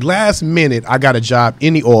 At the last minute, I got a job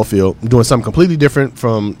in the oil field doing something completely different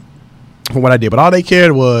from what I did. But all they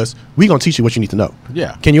cared was, we going to teach you what you need to know.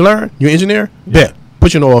 Yeah. Can you learn? You're an engineer? Bet.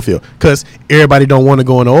 Put you in the oil field. Because everybody don't want to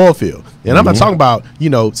go in the oil field. And I'm not talking about,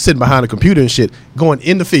 sitting behind a computer and shit, going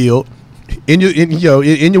in the field in your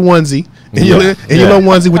onesie, in your little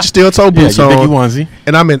onesie with your steel toe boots your on, Dickie onesie.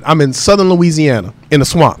 and I'm in southern Louisiana in the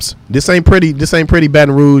swamps. This ain't pretty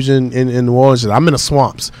Baton Rouge in New Orleans. I'm in the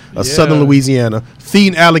swamps of southern Louisiana,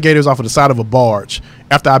 feeding alligators off of the side of a barge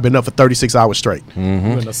after I've been up for 36 hours straight. You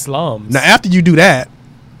in the slums. Now, after you do that,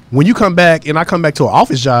 when you come back and I come back to an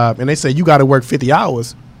office job and they say you got to work 50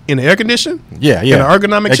 hours in the air condition, in an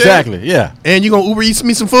ergonomic chair, exactly, yeah, and you gonna Uber eat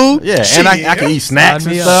me some food, yeah, Shit. and I can eat snacks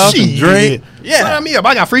and Sign me stuff, up. and drink, Sign me up.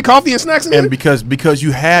 I got free coffee and snacks in and there. because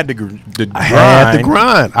you had the grind, I had to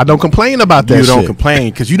grind. I don't complain about that. You don't shit.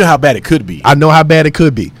 complain because you know how bad it could be. I know how bad it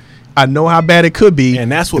could be.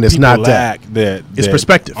 And that's what it's people not lack. That It's that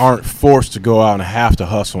perspective. Aren't forced to go out and have to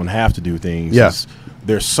hustle and have to do things. Yeah.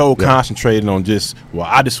 They're so concentrated on just, well,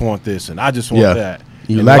 I just want this and I just want Yeah. that.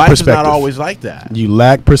 You and lack life perspective. is not always like that. You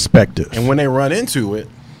lack perspective. And when they run into it,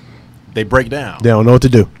 they break down. They don't know what to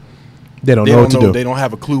do. They don't know what to do. They don't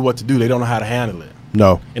have a clue what to do. They don't know how to handle it.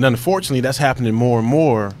 No. And unfortunately, that's happening more and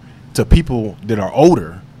more to people that are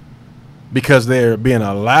older because they're being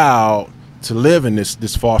allowed to live in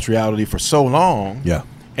this false reality for so long. Yeah.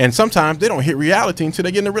 And sometimes they don't hit reality until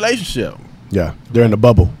they get in a relationship. Yeah. They're in the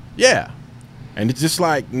bubble. Yeah. And it's just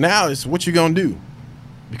like, now it's what you going to do.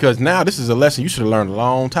 Because now this is a lesson you should have learned a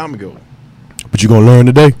long time ago. But you're going to learn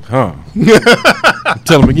today. Huh.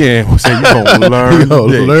 Tell them again. Say you're going to learn You're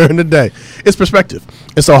gonna today. learn today. It's perspective.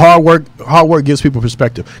 And so hard work gives people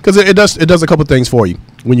perspective. Because it does a couple things for you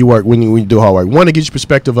when you do hard work. One, it gives you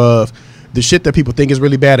perspective of the shit that people think is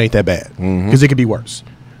really bad ain't that bad. Because it could be worse.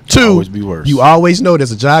 Two, Always be worse. you always know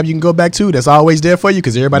there's a job you can go back to that's always there for you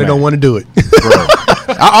because everybody Man. don't want to do it. Bro.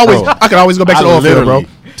 I can always go back to the oil field, bro. literally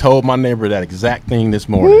told my neighbor that exact thing this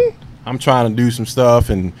morning. I'm trying to do some stuff,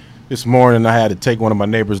 and this morning I had to take one of my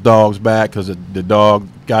neighbor's dogs back because the dog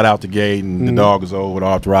got out the gate, and the dog was old with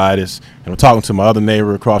arthritis. And I'm talking to my other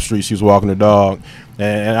neighbor across the street. She was walking her dog.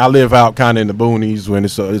 And I live out kind of in the boonies when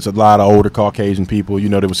it's a lot of older Caucasian people. You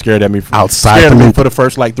know, they were scared at me Outside scared the of me loop. for the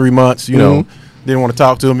first like 3 months. You know, didn't want to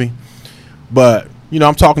talk to me. But you know,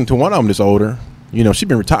 I'm talking to one of them that's older. You know, she's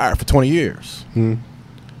been retired for 20 years.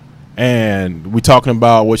 And we talking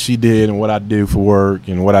about what she did and what I do for work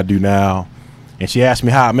and what I do now. And she asked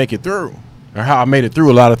me how I make it through, or how I made it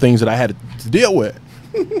through a lot of things that I had to deal with.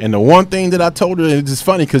 And the one thing that I told her, and it's just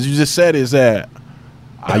funny because you just said, is that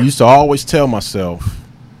I used to always tell myself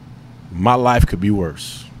my life could be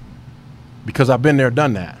worse because I've been there,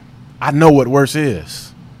 done that. I know what worse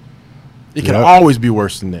is. It can Yep. always be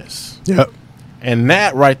worse than this. Yep. And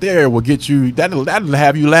that right there will get you, that'll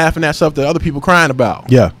have you laughing at stuff that other people crying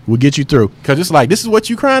about. Yeah, we'll get you through. Because it's like, this is what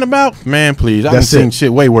you crying about? Man, please. I've That's seen it.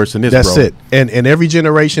 shit way worse than this, That's bro. it. And every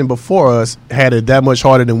generation before us had it that much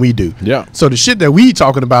harder than we do. Yeah. So the shit that we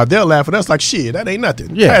talking about, they'll laugh at us like, shit, that ain't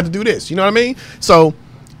nothing. Yeah. I had to do this. You know what I mean? So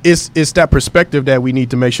it's that perspective that we need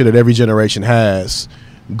to make sure that every generation has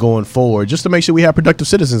going forward, just to make sure we have productive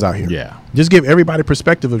citizens out here. Yeah. Just give everybody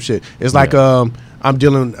perspective of shit. It's like I'm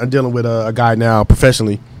dealing with a guy now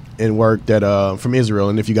professionally in work that from Israel,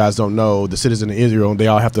 and if you guys don't know, the citizen in Israel, they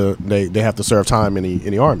all have to they have to serve time in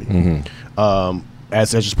the army.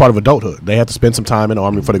 As just part of adulthood, they have to spend some time in the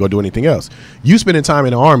army before they go do anything else. You spending time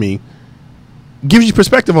in the army gives you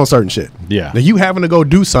perspective on certain shit. Yeah. Now you having to go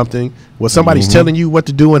do something where somebody's telling you what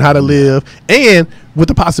to do and how to live, and with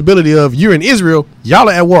the possibility of you're in Israel, y'all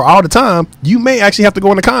are at war all the time. You may actually have to go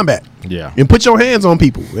into combat. Yeah. And put your hands on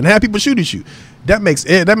people and have people shoot at you. That makes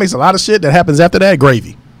a lot of shit that happens after that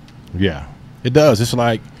gravy. Yeah. It does. It's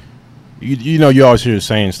like, you know, you always hear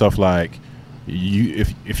saying stuff like,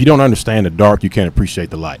 if you don't understand the dark, you can't appreciate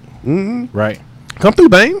the light. Right? Come through,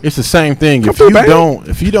 Bane. It's the same thing. Come through, baby.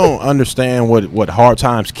 If you don't understand what hard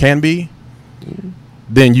times can be,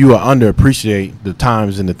 then you will underappreciate the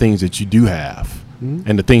times and the things that you do have,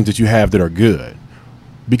 and the things that you have that are good,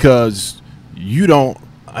 because you don't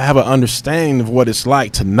have an understanding of what it's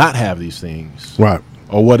like to not have these things, Right.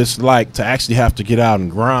 or what it's like to actually have to get out and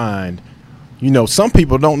grind. You know, some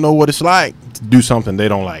people don't know what it's like to do something they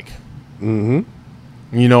don't like. You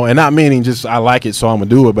know, and not meaning just I like it so I'm gonna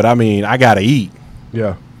do it, but I mean I gotta eat.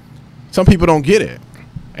 Yeah. Some people don't get it,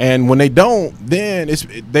 and when they don't, then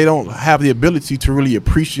they don't have the ability to really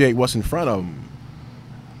appreciate what's in front of them,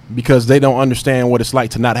 because they don't understand what it's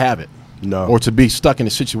like to not have it, No. or to be stuck in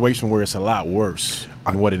a situation where it's a lot worse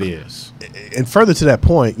than what it is. And further to that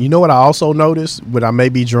point, you know what I also noticed? What I may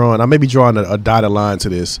be drawing a dotted line to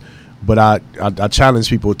this, but I challenge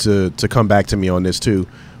people to come back to me on this too.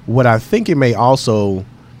 What I think it may also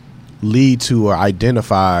lead to or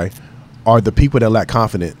identify are the people that lack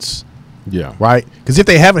confidence, Yeah. right? Because if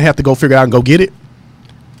they haven't have to go figure it out and go get it,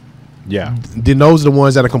 Yeah. then those are the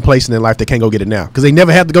ones that are complacent in life that can't go get it now because they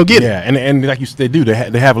never had to go get it. Yeah, and like you said, they do.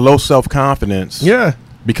 They have low self-confidence. Yeah.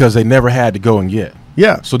 Because they never had to go and get.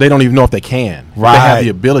 Yeah. So they don't even know if they can. If Right. they have the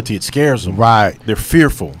ability. It scares them. Right. They're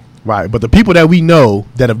fearful. Right. But the people that we know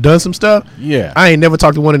that have done some stuff, Yeah. I ain't never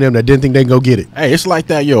talked to one of them that didn't think they can go get it. Hey, it's like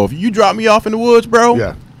that, yo. If you drop me off in the woods, bro,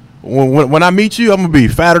 Yeah. when I meet you, I'm going to be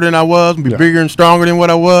fatter than I was. I'm going to be Yeah. bigger and stronger than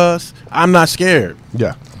what I was. I'm not scared.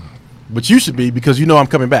 Yeah. But you should be because you know I'm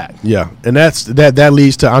coming back. Yeah. And that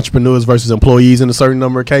leads to entrepreneurs versus employees in a certain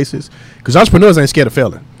number of cases because entrepreneurs ain't scared of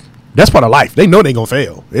failing. That's part of life. They know they going to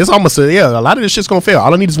fail. It's almost a lot of this shit's going to fail.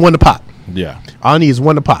 All I need is one to pop. Yeah. All I need is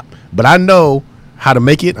one to pop. But I know how to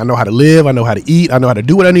make it. I know how to live. I know how to eat. I know how to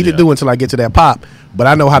do what I need to do until I get to that pop. But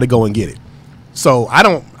I know how to go and get it. So I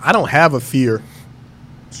don't have a fear,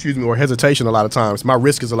 or hesitation a lot of times. My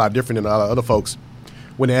risk is a lot different than a lot of other folks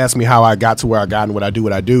when they ask me how I got to where I got and what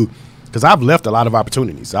I do. Because I've left a lot of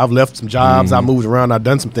opportunities. I've left some jobs. I've moved around. I've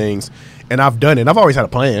done some things. And I've done it. I've always had a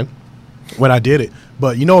plan when I did it.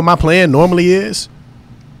 But you know what my plan normally is?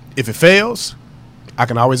 If it fails, I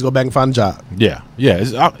can always go back and find a job. Yeah. Yeah.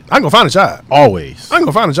 I can go find a job. Always. I can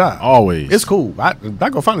go find a job. Always. It's cool. I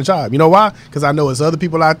go find a job. You know why? Because I know there's other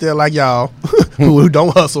people out there like y'all who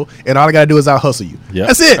don't hustle, and all I gotta do is out hustle you. Yep,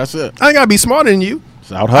 That's it. that's it. I ain't gotta be smarter than you.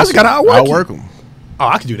 It's out I just gotta outwork them. Oh,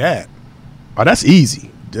 I can do that. Oh, that's easy.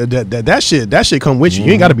 That shit come with you.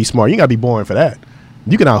 You ain't gotta be smart. You ain't gotta be boring for that.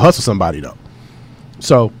 You can out hustle somebody though.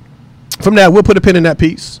 So from that, we'll put a pin in that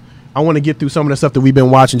piece. I want to get through some of the stuff that we've been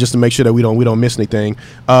watching just to make sure that we don't miss anything.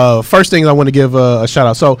 First thing I want to give a shout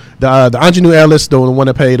out. So the Ingenue Ellis, the one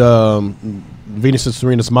that played Venus and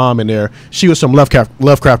Serena's mom in there, she was from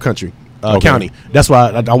Lovecraft Country. County. That's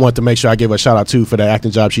why I wanted to make sure I gave her a shout out too for the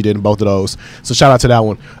acting job she did in both of those. So shout out to that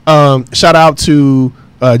one. Shout out to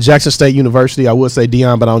Jackson State University. I would say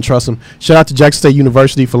Dion, but I don't trust him. Shout out to Jackson State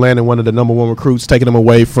University for landing one of the #1 recruits, taking them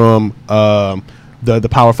away from the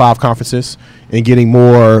Power 5 conferences and getting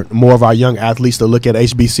more of our young athletes to look at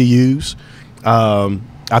HBCUs.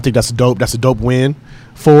 I think that's a dope win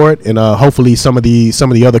for it, and hopefully some of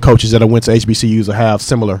the other coaches that have went to HBCUs will have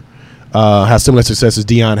similar success as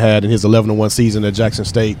Dion had in his 11-1 season at Jackson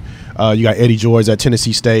State. You got Eddie George at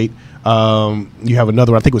Tennessee State. You have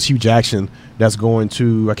another one, I think it was Hugh Jackson, that's going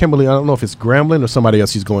to, I don't know if it's Grambling or somebody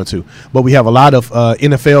else he's going to. But we have a lot of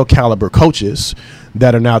NFL caliber coaches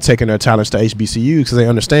that are now taking their talents to HBCU because they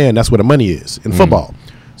understand that's where the money is in football.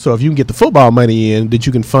 So if you can get the football money in, that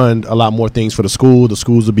you can fund a lot more things for the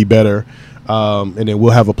schools will be better. And then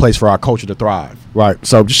we'll have a place for our culture to thrive. Right.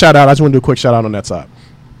 So just shout out. I just want to do a quick shout out on that side.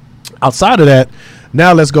 Outside of that,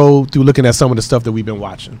 now let's go through looking at some of the stuff that we've been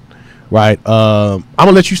watching. Right. I'm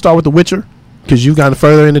gonna let you start with The Witcher because you've gotten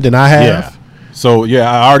further in it than I have. Yeah. So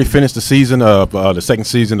I already finished the season of the second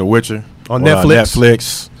season of The Witcher On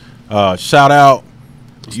Netflix. Shout out,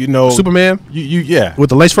 Superman. Yeah, With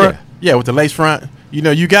the lace front. Yeah, with the lace front.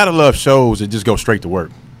 You gotta love shows that just go straight to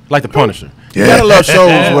work, like The Punisher. You gotta love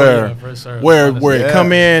shows where it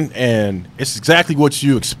come in and it's exactly what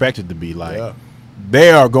you expect it to be like. Yeah. They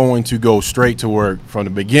are going to go straight to work from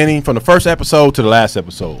the beginning, from the first episode to the last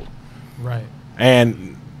episode. Right.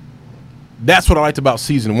 And that's what I liked about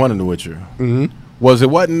season 1 of The Witcher. Mm-hmm. Was it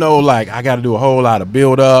wasn't no like I got to do a whole lot of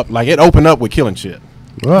build up. Like it opened up with killing shit.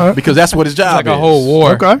 All right. Because that's what his job It's like is. a whole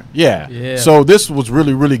war. Okay. Yeah. So this was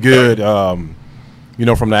really, really good. From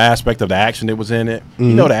the aspect of the action that was in it.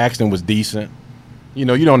 Mm-hmm. The action was decent. You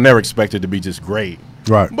don't never expect it to be just great.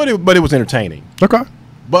 Right. But it was entertaining. Okay.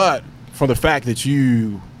 But from the fact that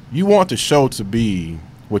you want the show to be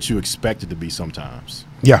what you expect it to be sometimes.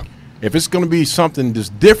 Yeah. If it's going to be something that's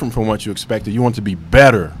different from what you expected, you want it to be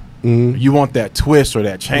better. Mm-hmm. You want that twist or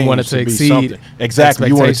that change want it to be exceed something. Exactly.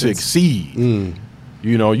 You want it to expectations. exceed. Mm.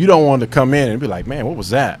 You don't want to come in and be like, man, what was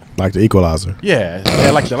that? Like The Equalizer. Yeah,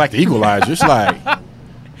 like the Equalizer. It's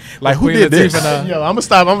like who Queen did this? Latifah Yo, I'm gonna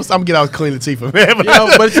stop. I'm gonna get out Queen Latifah, man.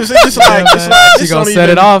 But it's just like Yeah, it's man. like She this gonna don't set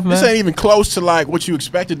even- it off, This man. ain't even close to like what you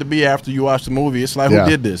expected to be after you watch the movie. It's like Yeah. who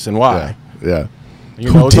did this and why? Yeah.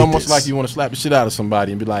 It's did almost this? like you want to slap the shit out of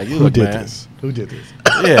somebody and be like, Who look, did man. this? Who did this?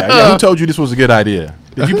 Yeah. Who told you this was a good idea?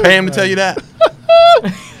 Did you pay him to tell you that?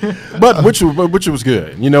 But Witcher was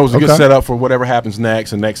good. It was a good Okay. setup for whatever happens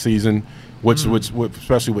next and next season. Which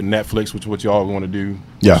especially with Netflix, which is what y'all want to do.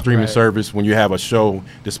 Yeah. Streaming Right. service. When you have a show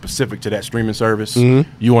that's specific to that streaming service,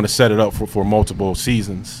 you want to set it up for multiple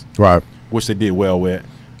seasons, Right. which they did well with.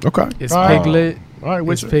 Okay. Is All right. Piglet? All right. Is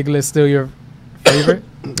Witcher. Piglet still your favorite?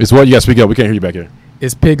 It's what? Yeah, speak up. We can't hear you back here.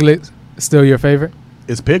 Is Piglet still your favorite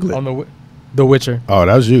It's Piglet. on the Witcher? Oh,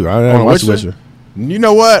 that was you. I On didn't watch Witcher? Witcher. You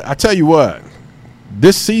know what? I tell you what.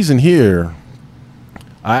 This season here,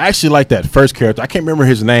 I actually like that first character. I can't remember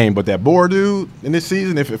his name, but that boar dude in this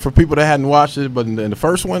season, if for people that hadn't watched it, but in the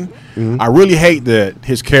first one, I really hate that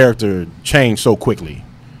his character changed so quickly.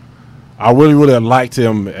 I really, really liked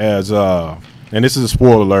him as, and this is a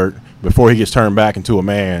spoiler alert, before he gets turned back into a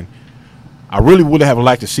man. I really would have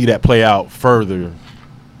liked to see that play out further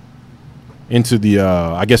into the,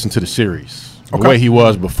 into the series. The way he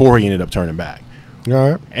was before he ended up turning back. All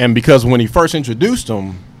right. And because when he first introduced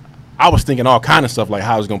him, I was thinking all kind of stuff like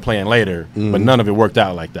how he was going to play in later, but none of it worked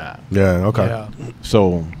out like that. Yeah, okay. Yeah.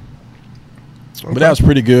 So, but that was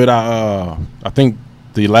pretty good. I think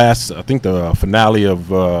the finale of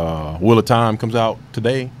Wheel of Time comes out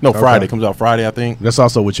today. No, Friday. Comes out Friday, I think. That's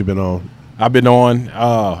also what you've been on. I've been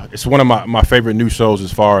on. It's one of my favorite new shows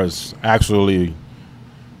as far as actually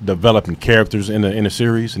developing characters in the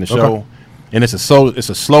series, in the show. And it's a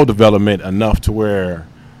slow development enough to where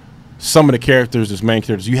some of the characters, as main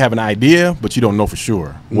characters, you have an idea, but you don't know for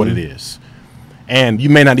sure what it is. And you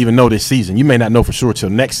may not even know this season. You may not know for sure till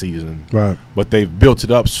next season. Right. But they've built it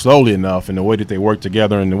up slowly enough, and the way that they work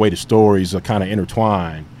together and the way the stories are kind of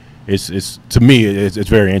intertwined, it's to me, it's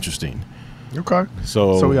very interesting. Okay.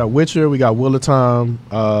 So we got Witcher, we got Wheel of Time.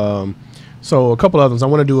 So a couple others. I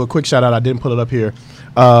want to do a quick shout out. I didn't pull it up here.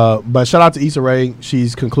 But shout out to Issa Rae.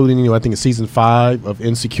 She's concluding, I think it's season 5 of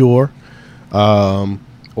Insecure.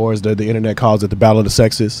 Or as the internet calls it, the Battle of the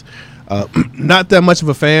Sexes. Not that much of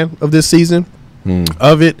a fan of this season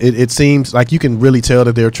of it. It seems like you can really tell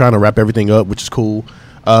that they're trying to wrap everything up, which is cool.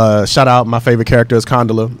 Shout out, my favorite character is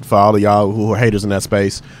Condola, for all of y'all who are haters in that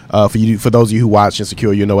space. For those of you who watch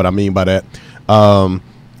Insecure, you know what I mean by that.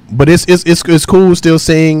 But it's cool still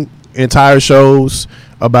seeing entire shows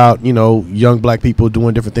about young black people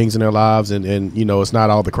doing different things in their lives, and it's not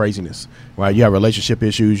all the craziness, right? You have relationship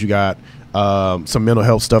issues, you got some mental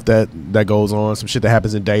health stuff that goes on, some shit that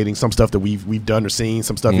happens in dating, some stuff that we've done or seen,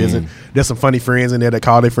 some stuff isn't. There's some funny friends in there that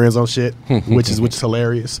call their friends on shit, which is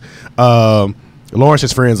hilarious.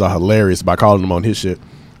 Lawrence's friends are hilarious by calling them on his shit.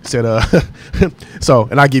 Said so,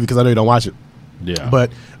 and I give you because I know you don't watch it. Yeah.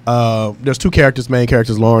 But there's two main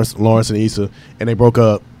characters, Lawrence and Issa, and they broke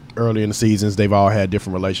up early in the seasons. They've all had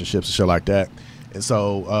different relationships and shit like that. And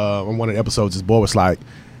so on one of the episodes, this boy was like,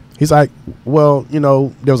 he's like, well,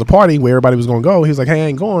 there was a party where everybody was going to go. He was like, hey, I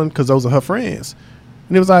ain't going because those are her friends.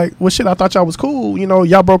 And he was like, well, shit, I thought y'all was cool.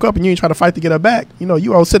 Y'all broke up and you ain't try to fight to get her back.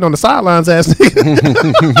 You all sitting on the sidelines, ass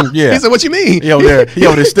nigga. Yeah. He said, what you mean? He over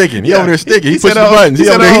there sticking. He over there sticking. He pushing the buttons. He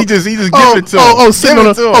just giving it to him.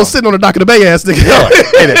 Sitting on the dock of the bay, ass nigga.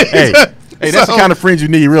 Yeah. Hey, that's the kind of friends you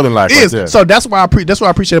need real in life. Right there. So that's why I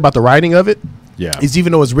appreciate about the writing of it. Yeah, is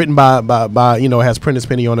even though it's written by it has Prentice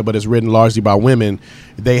Penny on it, but it's written largely by women.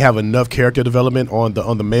 They have enough character development on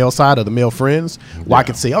the male side of the male friends. Where I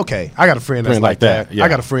can say, okay, I got a friend that's like that. Yeah. I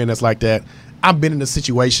got a friend that's like that. I've been in a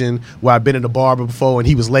situation where I've been in a barber before and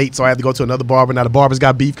he was late, so I had to go to another barber. Now the barber's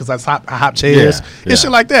got beef because I hop chairs and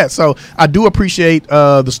shit like that. So I do appreciate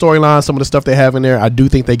the storyline, some of the stuff they have in there. I do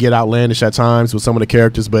think they get outlandish at times with some of the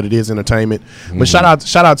characters, but it is entertainment. But shout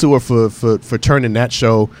out to her for turning that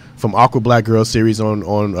show from Awkward Black Girl series on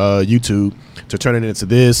YouTube to turning it into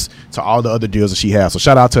this, to all the other deals that she has. So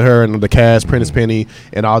shout out to her and the cast, Prentice Penny,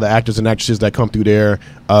 and all the actors and actresses that come through there.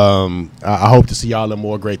 I hope to see y'all in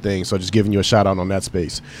more great things. So just giving you a shout out on that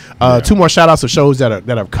space. 2 more shout outs of shows that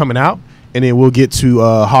are coming out, and then we'll get to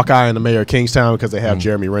Hawkeye and the Mayor of Kingstown because they have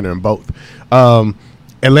Jeremy Renner in both.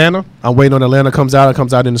 Atlanta, I'm waiting on Atlanta comes out. It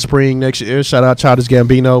comes out in the spring next year. Shout out Childish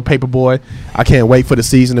Gambino, Paperboy. I can't wait for the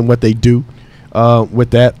season and what they do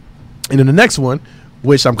with that. And then the next one,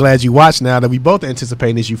 which I'm glad you watched now that we both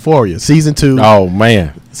anticipating, is Euphoria season 2. Oh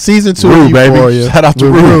man, season 2 of Euphoria. Baby. Shout out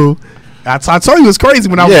to Rue. I told you it was crazy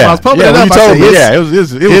when I was pumping it up.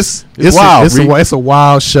 It's wild. It's a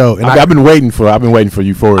wild show, and I've been waiting for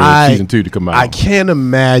Euphoria season 2 to come out. I can't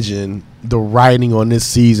imagine the writing on this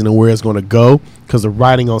season and where it's going to go, because the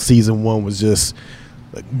writing on season 1 was just.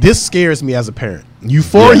 This scares me as a parent.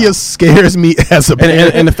 Euphoria scares me as a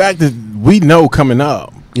parent, and the fact that we know coming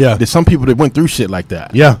up. Yeah, there's some people that went through shit like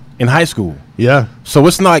that. Yeah, in high school. Yeah, so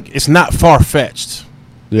it's not far fetched.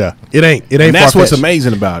 Yeah, it ain't. And that's what's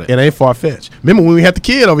amazing about it. It ain't far fetched. Remember when we had the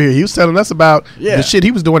kid over here? He was telling us about the shit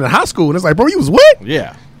he was doing in high school, and it's like, bro, you was what?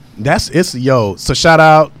 Yeah, So shout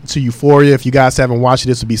out to Euphoria. If you guys haven't watched it,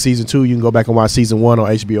 this will be season 2. You can go back and watch season 1 on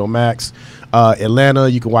HBO Max. Atlanta,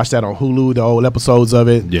 you can watch that on Hulu. The old episodes of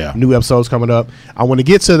it. Yeah, new episodes coming up. I want to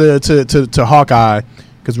get to Hawkeye,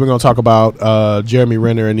 because we're going to talk about Jeremy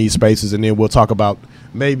Renner in these spaces, and then we'll talk about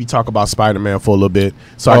Spider-Man for a little bit.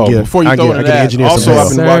 So before you throw into that, also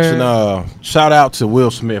I've been watching, shout out to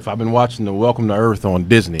Will Smith. I've been watching the Welcome to Earth on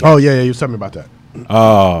Disney. Oh, yeah, you was telling me about that.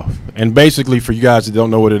 And basically, for you guys that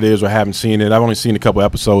don't know what it is or haven't seen it, I've only seen a couple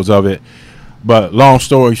episodes of it. But long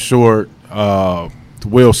story short,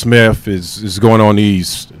 Will Smith is going on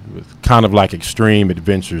these kind of like extreme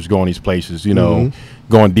adventures, going these places, you know,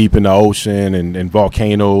 going deep in the ocean and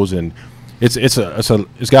volcanoes, and it's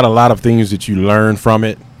got a lot of things that you learn from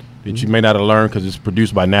it that you may not have learned because it's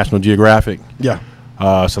produced by National Geographic. Yeah.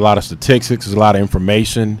 It's a lot of statistics, it's a lot of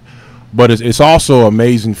information, but it's also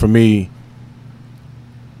amazing for me.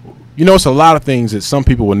 You know, it's a lot of things that some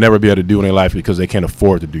people will never be able to do in their life because they can't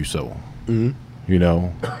afford to do so. You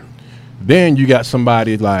know, then you got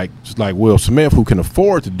somebody like Will Smith who can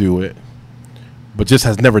afford to do it, but just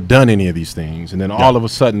has never done any of these things. And then all of a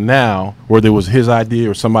sudden now, whether it was his idea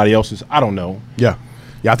or somebody else's, I don't know. Yeah.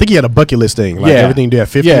 I think he had a bucket list thing. Like everything did at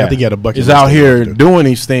 50. I think he had a bucket list. He's out here doing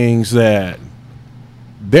these things that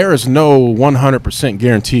there is no 100%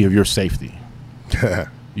 guarantee of your safety.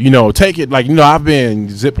 You know, take it like, you know, I've been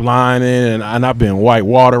zip lining and I've been white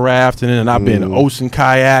water rafting and I've been ocean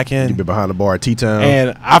kayaking. You've been behind the bar at T-Town.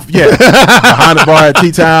 And behind the bar at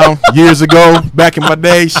T-Town years ago, back in my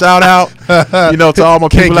day. Shout out, you know, to all my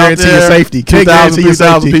people out there. Your safety. 2,000,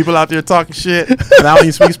 3,000 people out there talking shit. And I don't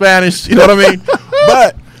even speak Spanish. You know what I mean?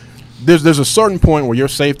 But there's a certain point where your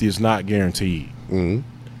safety is not guaranteed.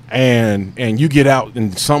 And you get out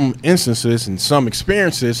in some instances and some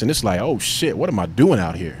experiences, and it's like, oh shit, what am I doing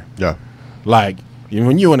out here? Yeah. Like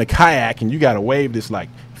when you're in a kayak and you got a wave that's like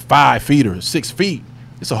 5 feet or 6 feet,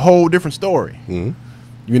 it's a whole different story. You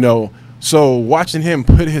know, so watching him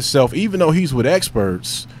put himself, even though he's with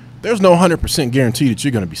experts, there's no 100% guarantee that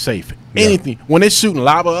you're going to be safe. Anything when they're shooting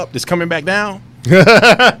lava up that's coming back down.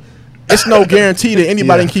 It's no guarantee that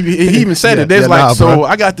anybody can keep you. He even said it. There's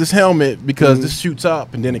I got this helmet because this shoots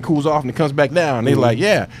up and then it cools off and it comes back down. And they're like,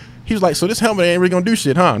 yeah. He was like, so this helmet ain't really going to do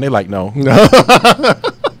shit, huh? And they're like, no.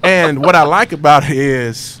 And what I like about it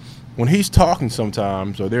is when he's talking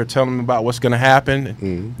sometimes or they're telling him about what's going to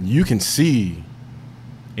happen, you can see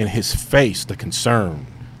in his face the concern,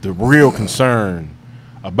 the real concern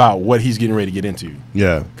about what he's getting ready to get into.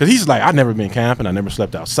 Yeah. Because he's like, I've never been camping. I never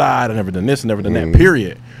slept outside. I never done this. I never done that,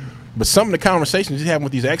 period. But some of the conversations he's having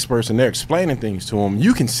with these experts and they're explaining things to him,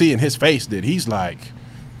 you can see in his face that he's like,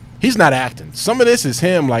 he's not acting. Some of this is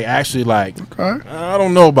him like actually like, I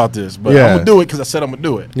don't know about this, but I'm gonna do it because I said I'm gonna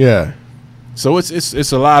do it. Yeah. So it's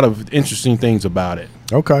a lot of interesting things about it.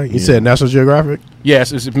 Okay. You said National Geographic?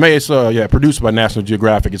 Yes, it's produced by National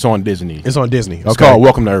Geographic. It's on Disney. It's on Disney. Okay. It's called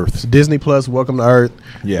Welcome to Earth. It's Disney Plus, Welcome to Earth.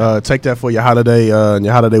 Yeah. Take that for your holiday and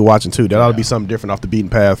your holiday watching too. That ought to be something different off the beaten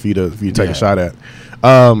path for you to take a shot at.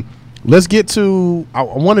 Let's get to, I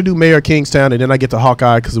want to do Mayor of Kingstown, and then I get to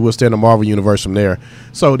Hawkeye because we'll stay in the Marvel Universe from there.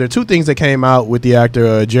 So there are two things that came out with the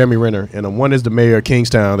actor Jeremy Renner, and one is the Mayor of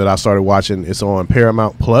Kingstown that I started watching. It's on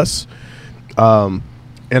Paramount Plus. And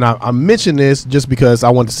I mentioned this just because I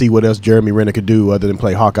wanted to see what else Jeremy Renner could do other than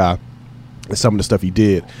play Hawkeye and some of the stuff he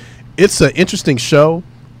did. It's an interesting show.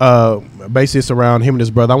 Basically, it's around him and his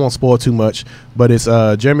brother. I won't spoil too much, but it's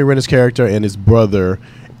Jeremy Renner's character and his brother,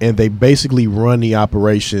 and they basically run the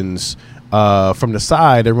operations from the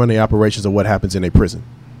side. They run the operations of what happens in a prison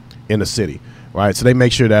in the city, right? So they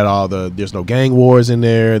make sure that there's no gang wars in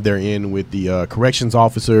there. They're in with the corrections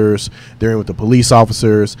officers. They're in with the police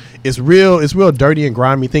officers. It's real dirty and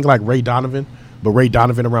grimy. Think like Ray Donovan, but Ray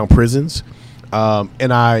Donovan around prisons.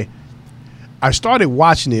 And I started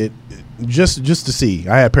watching it just to see.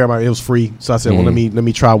 I had Paramount. It was free, so I said, well, let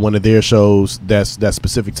me try one of their shows that's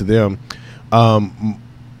specific to them.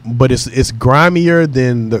 But it's grimier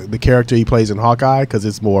than the character he plays in Hawkeye because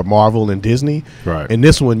it's more Marvel and Disney. Right. And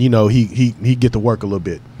this one, you know, he get to work a little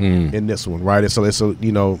bit in this one, right? So it's a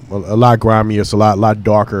lot grimier. It's a lot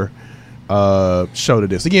darker show to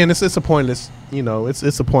this. Again, it's a pointless, you know,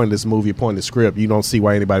 it's a pointless movie, a pointless script. You don't see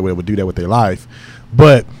why anybody would do that with their life,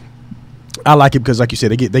 but I like it because, like you said,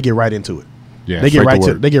 they get right into it. Yeah, they get right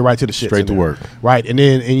to the shit. Straight to work. Right, and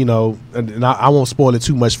you know, and I won't spoil it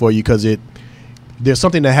too much for you because there's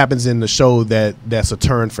something that happens in the show that's a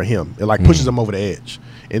turn for him. It like pushes him over the edge,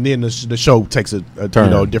 and then the show takes a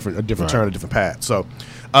different turn, a different path. So,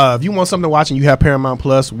 if you want something to watch and you have Paramount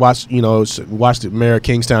Plus, watch the Mayor of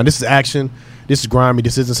Kingstown. This is action. This is grimy.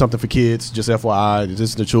 This isn't something for kids. Just FYI, this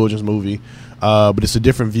isn't a children's movie, but it's a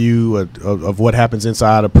different view of what happens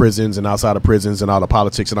inside of prisons and outside of prisons and all the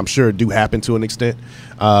politics. And I'm sure it do happen to an extent.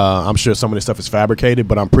 I'm sure some of this stuff is fabricated,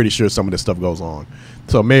 but I'm pretty sure some of this stuff goes on.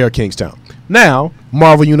 So Mayor of Kingstown. Now,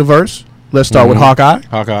 Marvel Universe. Let's start with Hawkeye.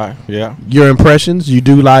 Hawkeye, yeah. Your impressions? You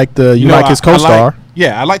do like his co-star?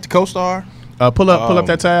 I like the co-star. Pull up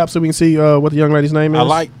that tab so we can see what the young lady's name is. I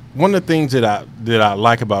like one of the things that I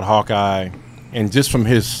like about Hawkeye, and just from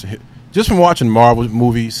his just from watching Marvel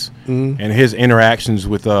movies and his interactions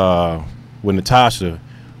with Natasha,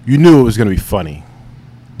 you knew it was going to be funny.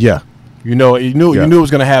 Yeah. You knew it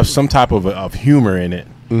was going to have some type of humor in it.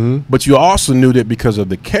 But you also knew that because of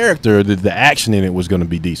the character, that the action in it was going to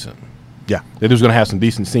be decent. Yeah. That it was going to have some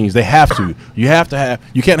decent scenes. They have to. You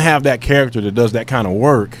can't have that character that does that kind of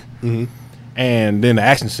work and then the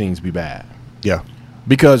action scenes be bad. Yeah.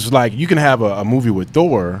 Because, like, you can have a movie with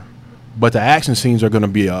Thor, but the action scenes are going to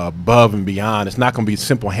be above and beyond. It's not going to be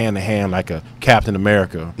simple hand-to-hand like a Captain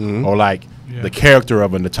America or like the character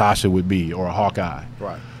of a Natasha would be, or a Hawkeye.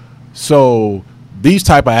 Right. So these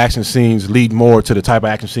type of action scenes lead more to the type of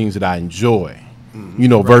action scenes that I enjoy. You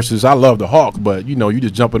know, versus I love the Hulk, but, you know, you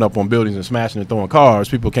just jumping up on buildings and smashing and throwing cars.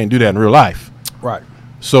 People can't do that in real life. Right.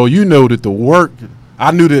 So you know that the work,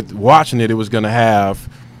 I knew that watching it was going to have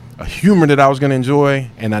a humor that I was going to enjoy,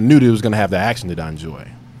 and I knew that it was going to have the action that I enjoy.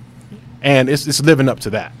 And it's living up to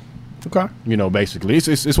that. Okay. You know, basically.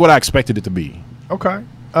 It's what I expected it to be. Okay.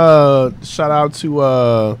 Shout out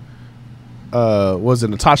to was it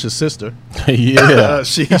Natasha's sister? Yeah.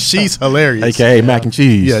 She's hilarious. AKA mac and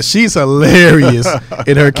cheese. Yeah, she's hilarious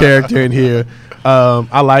in her character in here.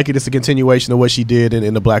 I like it. It's a continuation of what she did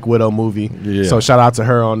in the Black Widow movie. Yeah. So shout out to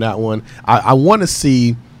her on that one. I want to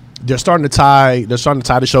see. They're starting to tie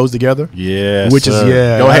the shows together. Yeah, which is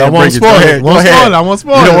Go I ahead. won't spoil it. I won't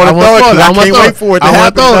spoil it. You don't want to throw it 'cause I can't wait for it to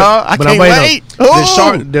happen. I can't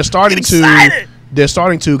wait. They're starting to. They're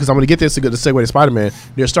starting to, because I'm going to get this to segue to Spider-Man.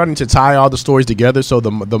 They're starting to tie all the stories together. So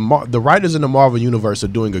the writers in the Marvel universe are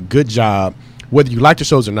doing a good job. Whether you like the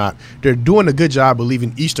shows or not, they're doing a good job of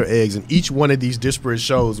leaving Easter eggs in each one of these disparate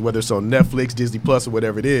shows, whether it's on Netflix, Disney Plus, or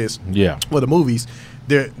whatever it is. Yeah. Or the movies.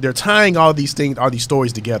 They're tying all these things, all these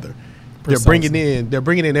stories together. Precisely. They're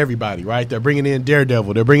bringing in everybody, right? They're bringing in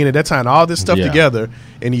Daredevil. They're tying all this stuff together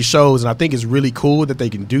in these shows, and I think it's really cool that they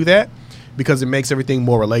can do that because it makes everything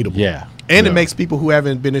more relatable. Yeah. And it makes people who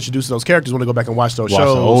haven't been introduced to those characters want to go back and watch those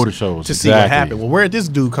shows. the older shows. To see what happened. Well, where did this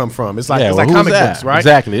dude come from? It's like, Yeah, it's well, like who's comic that? books, right?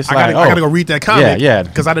 Exactly. It's I like, gotta go read that comic. Yeah.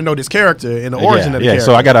 Because I didn't know this character and the origin of the character.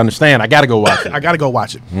 So I got to understand. I got to go watch it. I got to go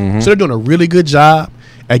watch it. So they're doing a really good job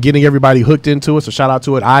at getting everybody hooked into it. So shout out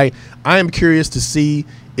to it. I am curious to see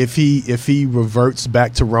if he reverts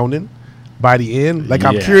back to Ronin by the end. Like,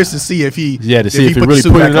 I'm curious to see if he to see if he put the really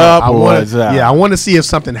suit put back it on. up or what's that. Yeah, I want to see if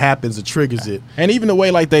something happens that triggers it. And even the way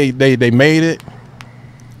like they made it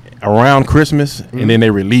around Christmas and then they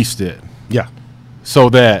released it Yeah. so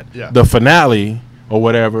that the finale or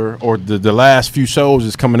whatever or the last few shows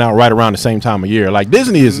is coming out right around the same time of year. Like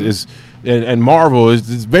Disney is and Marvel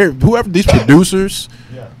is very, whoever these producers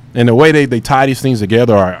and the way they tie these things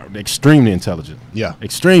together are extremely intelligent. Yeah.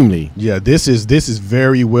 Extremely. Yeah, this is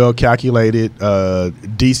very well calculated.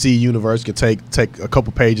 DC Universe can take a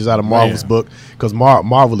couple pages out of Marvel's book because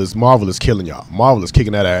Marvel is killing y'all. Marvel is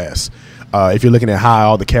kicking that ass. If you're looking at how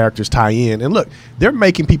all the characters tie in, and look, they're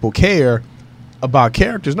making people care about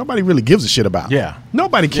characters nobody really gives a shit about. Yeah.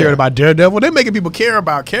 Nobody cared about Daredevil. They're making people care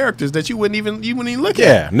about characters that you wouldn't even look at.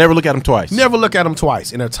 Yeah, never look at them twice. Never look at them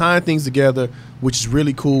twice. And they're tying things together, which is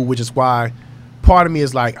really cool, which is why part of me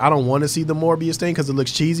is like, I don't want to see the Morbius thing because it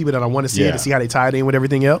looks cheesy, but then I want to see it to see how they tie it in with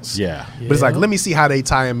everything else. Yeah. But it's like, let me see how they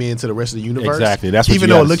tie them into the rest of the universe. Exactly. That's what even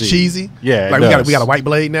you though it gotta looks see. cheesy. Yeah, it like does. we got a white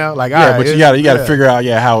blade now. Like, Yeah, but you got to figure out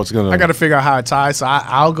how it's gonna. I got to figure out how it ties. So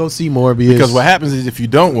I'll go see Morbius because what happens is if you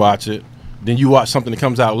don't watch it, then you watch something that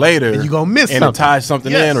comes out later, and you gonna miss and something. it ties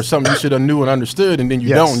something in or something you should have knew and understood, and then you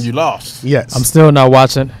don't, and you lost. Yes, I'm still not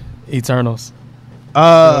watching Eternals.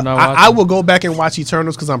 I will go back and watch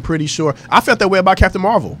Eternals because I'm pretty sure I felt that way about Captain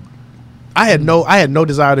Marvel. I had no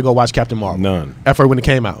desire to go watch Captain Marvel. None. At first when it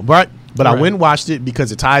came out, but I Right. went and watched it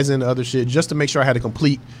because it ties into other shit just to make sure I had a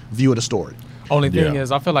complete view of the story. Only thing Yeah.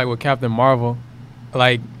 is, I feel like with Captain Marvel,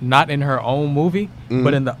 like not in her own movie,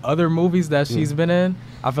 but in the other movies that she's been in,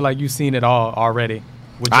 I feel like you've seen it all already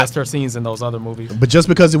with just her scenes in those other movies. But just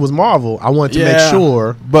because it was Marvel, I wanted to make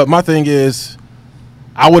sure. But my thing is,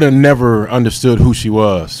 I would have never understood who she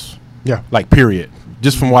was. Yeah, Like, period.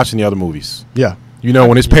 Just from watching the other movies. yeah, You know,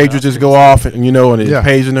 when his pagers just go off, and and it's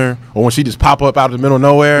paging her, or when she just pop up out of the middle of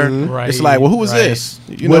nowhere, Right, it's like, well, who is right. this?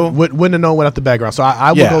 You know, wouldn't have known without the background. So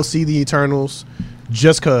I will Yeah. go see the Eternals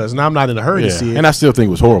just because, and I'm not in a hurry to see it. and I still think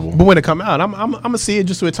it was horrible. But when it come out, I'm gonna see it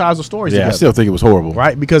just so it ties the stories Yeah, together. I still think it was horrible.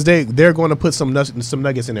 Right, because they're going to put some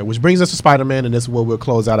nuggets in there, which brings us to Spider-Man, and this is where we'll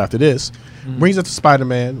close out after this. Brings us to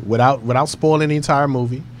Spider-Man without spoiling the entire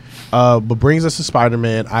movie, but brings us to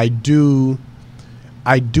Spider-Man.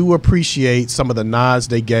 I do appreciate some of the nods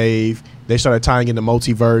they gave. They started tying in the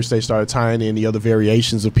multiverse. They started tying in the other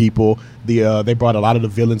variations of people. They brought a lot of the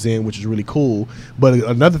villains in, which is really cool. But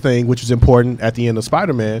another thing, which is important at the end of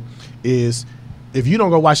Spider-Man, is if you don't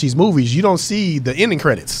go watch these movies, you don't see the ending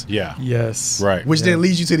credits. Yeah. Yes. Right. Which then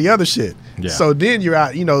leads you to the other shit. Yeah. So then you're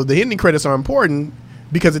out. You know, the ending credits are important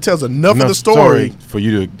because it tells enough of the story for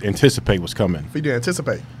you to anticipate what's coming. for you to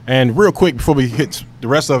anticipate. And real quick before we hit the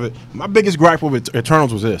rest of it, my biggest gripe with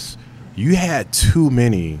Eternals was this: you had too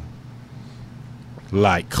many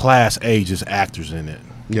like class A just actors in it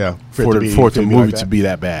Yeah. for the movie to be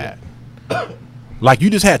that bad. Like you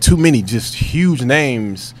just had too many just huge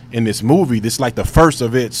names in this movie. This like the first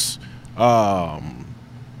of its I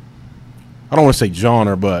don't want to say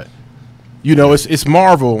genre, but you know, it's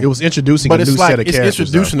Marvel. It was introducing but a new it's like set of characters. it's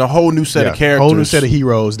introducing a whole new set of characters, a whole new set of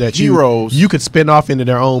heroes that you could spin off into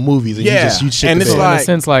their own movies, and Yeah. you shit And the it's bed. So in like- a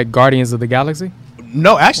sense, like Guardians of the Galaxy.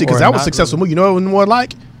 No, actually, because Or that was a not successful really. movie. You know what it was more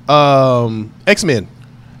like? X-Men.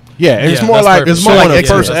 Yeah, and it's Yeah, more that's like perfect. it's more like Showing the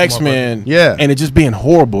first X-Men. X-Men, Yeah. and it just being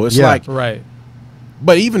horrible. It's Yeah. like, Right.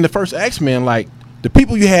 but even the first X-Men, like the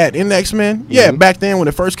people you had in the X-Men, yeah, back then when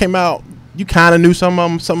it first came out, you kind of knew some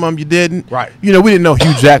of them you didn't. Right. You know, we didn't know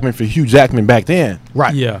Hugh Jackman for Hugh Jackman back then.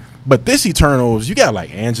 Right. Yeah. But this Eternals, you got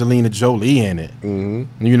like Angelina Jolie in it.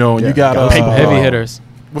 Mm-hmm. You know, and Yeah, you got got paper Heavy hitters.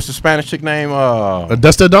 What's the Spanish chick name?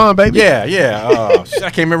 Dust till Dawn, baby. Yeah. Shit,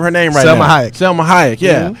 I can't remember her name right Selma now. Hayek. Selma Hayek.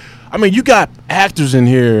 Yeah. Mhm. I mean, you got actors in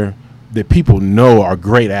here that people know are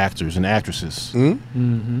great actors and actresses. Mhm.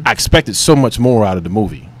 Mm-hmm. I expected so much more out of the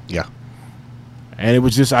movie, Yeah. and it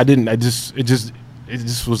was just it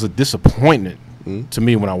just was a disappointment to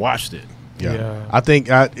me when I watched it. Yeah. Yeah. I think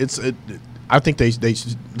I think they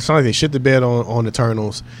it's not like they shit the bed on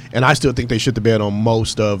Eternals, and I still think they shit the bed on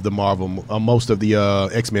most of the Marvel, most of the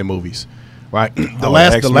X-Men movies. Right,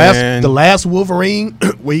 X-Men. the last Wolverine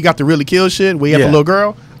where you got to really kill shit, where you have Yeah. the little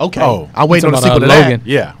girl. Okay, Oh. I'm waiting on the Talking sequel about, to Logan. that.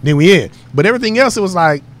 Yeah, Then we in, but everything else it was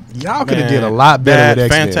like y'all could have did a Man, lot better that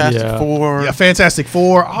with X-Men. Fantastic Yeah. Four. Yeah, Fantastic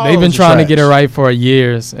Four. all They've been those are trying to trash. get it right for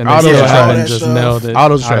years, and they All those still are haven't trash. just All that nailed stuff. it. All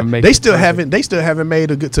those how to trash. make They it still perfect. haven't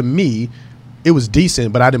made a good. To me, it was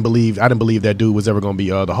decent, but I didn't believe that dude was ever going to be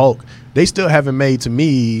the Hulk. They still haven't made to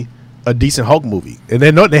me a decent Hulk movie, and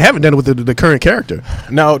they haven't done it with the current character.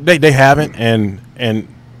 No, they haven't, and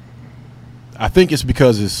I think it's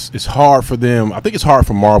because it's hard for them. I think it's hard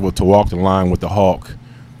for Marvel to walk the line with the Hulk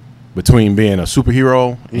between being a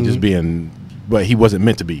superhero and just being, but he wasn't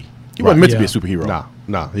meant to be. He wasn't meant to be a superhero.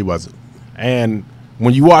 Nah, he wasn't. And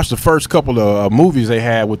when you watch the first couple of movies they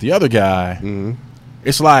had with the other guy,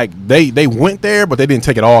 it's like they went there, but they didn't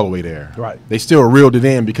take it all the way there. Right. They still reeled it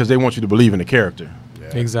in because they want you to believe in the character.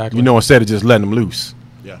 Exactly. You know, instead of just letting them loose.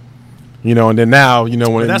 Yeah. You know, and then now, you know,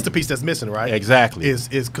 when And that's the piece that's missing, right? Exactly. Is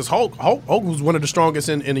because Hulk was one of the strongest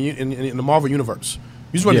in the Marvel universe.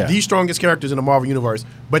 He's one Yeah. of the strongest characters in the Marvel universe,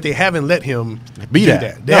 but they haven't let him Be do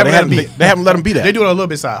that. They No, haven't they let him be. haven't- they haven't let him be that. They do it a little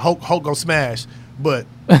bit side. Hulk go smash, but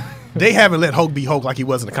they haven't let Hulk be Hulk like he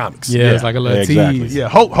was in the comics. yeah, it's like a little Yeah, exactly. tease. Yeah,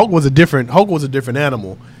 Hulk was a different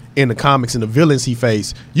animal in the comics, and the villains he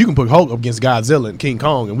faced. You can put Hulk up against Godzilla and King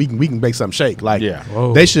Kong, and we can make something shake. Like, Yeah.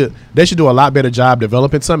 Whoa. they should do a lot better job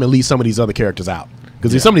developing some and leave some of these other characters out,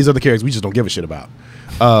 because some of these other characters we just don't give a shit about.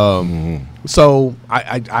 So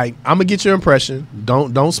I'm gonna get your impression.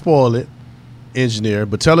 Don't spoil it, engineer,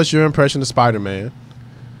 but tell us your impression of Spider-Man.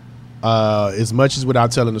 As much as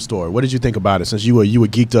without telling the story. What did you think about it? Since you were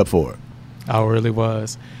geeked up for it. I really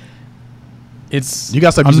was. It's You got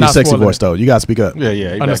to stop I'm using the not sexy spoiling voice it. though. You got to speak up. Yeah,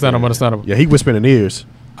 yeah. Understandable. Understandable. Yeah, he whispering in ears.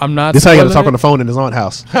 I'm not. This how you got to spoiling talk on the it. phone in his aunt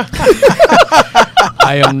house.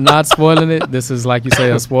 I am not spoiling it. This is, like you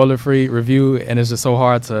say, a spoiler-free review, and it's just so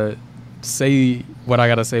hard to say what I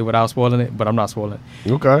gotta say without spoiling it. But I'm not spoiling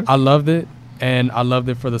it. Okay. I loved it, and I loved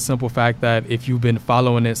it for the simple fact that if you've been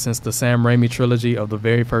following it since the Sam Raimi trilogy of the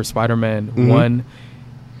very first Spider-Man 1,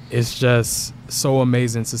 it's just so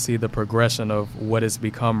amazing to see the progression of what it's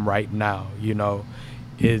become right now. You know,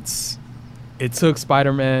 it took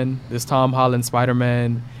Spider-Man, this Tom Holland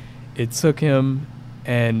Spider-Man, it took him,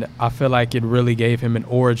 and I feel like it really gave him an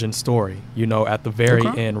origin story, you know, at the very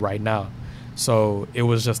end right now. So it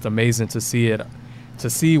was just amazing to see it, to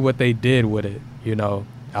see what they did with it, you know.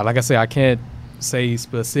 Like I say, I can't say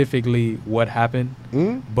specifically what happened,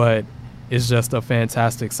 but it's just a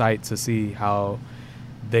fantastic sight to see how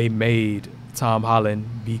they made Tom Holland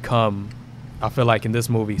become, I feel like in this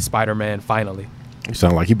movie, Spider-Man finally. You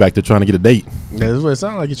sound like you back there trying to get a date. Yeah, that's what it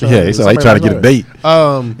sounds like. You're trying Yeah, to it sound like you trying to get a date.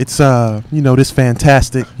 It's It's this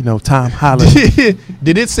fantastic, Tom Holland.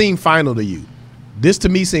 did it seem final to you? This to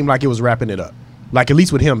me seemed like it was wrapping it up. Like at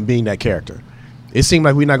least with him being that character, it seemed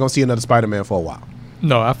like we're not gonna see another Spider-Man for a while.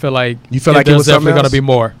 No, I feel like You feel like it there's was something definitely gonna else? be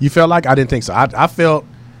more. You felt like? I didn't think so. I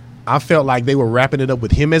felt like they were wrapping it up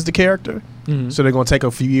with him as the character. So they're gonna take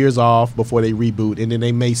a few years off before they reboot, and then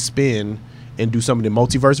they may spin and do some of the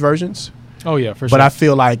multiverse versions. Oh yeah, for sure. But I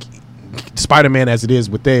feel like Spider-Man as it is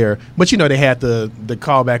with there, but you know they had the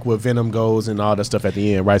callback where Venom goes and all that stuff at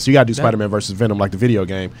the end, right? So you got to do Spider-Man versus Venom like the video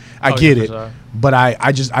game. I Oh, get yeah, it, for sure. but I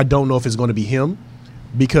don't know if it's going to be him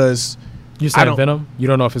because You I said don't- Venom? You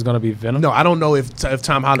don't know if it's gonna be Venom? no, I don't know if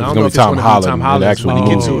Tom Holland. I don't It's know gonna if be Tom it's going to be Holland. Tom in Holland the actual when they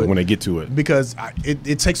get to movie, it when they get to it. because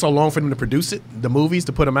it takes so long for them to produce it, the movies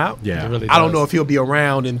to put them out. Yeah. It really I don't does. know if he'll be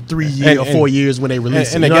around in 3 years or 4 years when they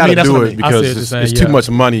release And it. they You know what I got mean? to That's do what I it mean. I see what because you're it's, saying, it's yeah. too much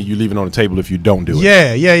money you leaving on the table if you don't do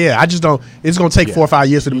it. Yeah. I just don't. It's going to take 4 or 5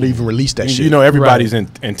 years for them to even release that shit. You know, everybody's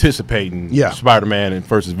anticipating Yeah. Spider-Man and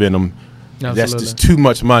versus Venom. That's Absolutely. just too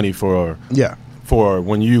much money for Yeah.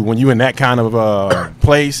 when you in that kind of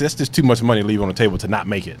place. That's just too much money to leave on the table to not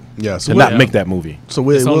make it. Yeah, so to we'll- not make that movie. So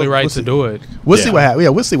It's only right we'll to see. do it. We'll see Yeah. what happens. Yeah,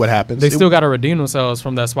 we'll see what happens. They It- still got to redeem themselves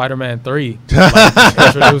from that Spider-Man 3, like,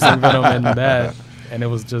 introducing Venom and that, and it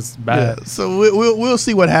was just yeah. bad. So we'll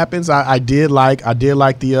see what happens. I did like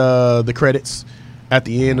the credits at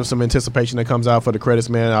the end of some anticipation that comes out for the credits,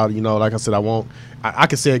 man. Like I said, I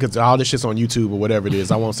can say it because all this shit's on YouTube or whatever it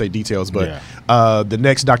is. I won't say details, but the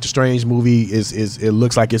next Doctor Strange movie is it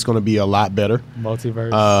looks like it's going to be a lot better.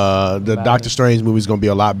 Multiverse. The Madness. Doctor Strange movie is going to be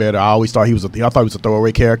a lot better. I always thought he was a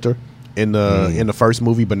throwaway character in the first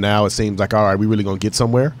movie, but now it seems like all right, we really going to get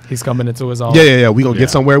somewhere. He's coming into his own. Yeah. We gonna Yeah. get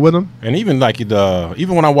somewhere with him. And even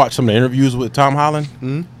even when I watch some of the interviews with Tom Holland,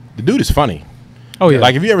 the dude is funny. Oh yeah.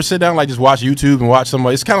 Like if you ever sit down like just watch YouTube and watch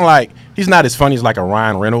somebody, it's kind of like he's not as funny as like a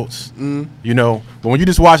Ryan Reynolds, you know. But when you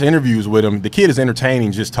just watch interviews with him, the kid is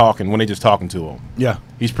entertaining just talking when they just talking to him. Yeah.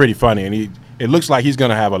 He's pretty funny, and it looks like he's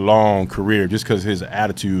gonna have a long career just because his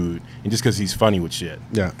attitude and just because he's funny with shit.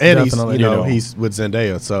 Yeah, and Definitely. he's with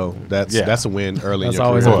Zendaya, so that's a win early That's in your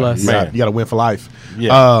always career. a plus. You got to win for life.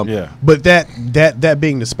 Yeah, yeah. But that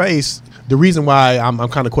being the space, the reason why I'm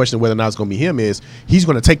kind of questioning whether or not it's going to be him is he's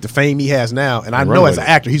going to take the fame he has now, and I And know run as with an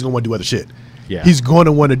it. actor he's going to want to do other shit. Yeah. He's going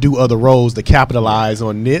to want to do other roles to capitalize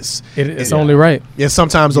on this. It's only right. And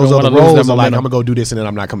sometimes You those don't other wanna lose roles that are like, I'm momentum. going to go do this and then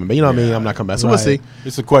I'm not coming back. You know what I mean? I'm not coming back. So we'll Right. see.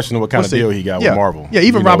 It's a question of what kind We'll of see. deal he got Yeah. with Marvel. Yeah,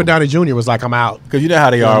 even you Robert know. Downey Jr. was like, I'm out. Because you know how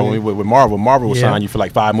they are Yeah. with Marvel. Marvel will Yeah. sign you for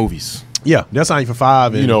like 5 movies, Yeah, they'll sign you for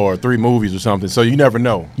 5. And, you know, or 3 movies or something. So you never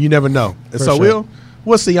know. You never know. And For so sure.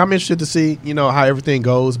 we'll see. I'm interested to see, how everything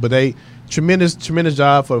goes. But they tremendous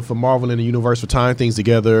job for Marvel and the universe for tying things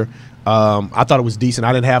together. I thought it was decent.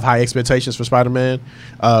 I didn't have high expectations for Spider-Man,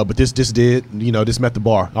 but this met the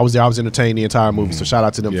bar. I was entertained the entire movie. So shout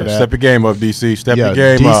out to them Yeah, for that. step your game up, DC. Step yeah, your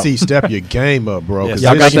game DC, up. step your game up, bro. Yeah, 'cause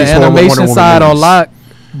Y'all this got shit the is horrible. Wonder animation Woman side on movies. lock,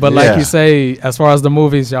 but like Yeah. you say, as far as the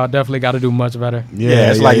movies, y'all definitely got to do much better. Yeah,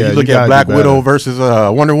 it's like you look gotta at do Black better. Widow versus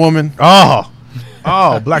Wonder Woman.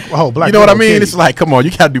 Black You know what I Widow mean? Kitty. It's like, come on,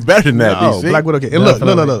 you got to do better than that, No, DC. Black Widow. And look.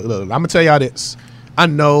 Definitely. I'm gonna tell y'all this. I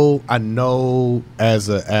know. As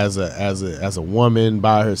a woman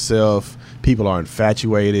by herself, people are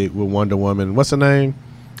infatuated with Wonder Woman. What's her name?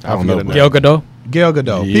 I don't know, forget her man. name. Gal Gadot. Gail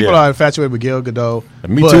Gadot. Yeah. People are infatuated with Gail Gadot.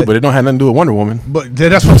 Me too, but it don't have nothing to do with Wonder Woman. But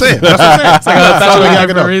that's what I'm saying. That's what I'm saying. That's what a Gal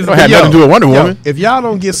different Gadot. reason. Don't have nothing to do with Wonder Woman. If y'all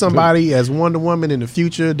don't get somebody as Wonder Woman in the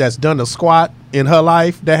future that's done a squat in her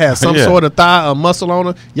life that has some Yeah. sort of thigh or muscle on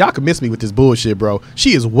her, y'all can miss me with this bullshit, bro.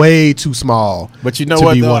 She is way too small. But you know to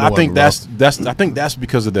what? be Though? Wonder I think Woman, bro. I think that's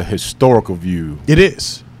because of the historical view It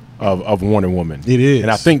is. of Wonder Woman. It is. and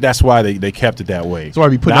I think that's why they kept it that way. That's why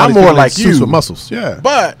we put now, out I'm these more people in like suits you, with muscles. Yeah.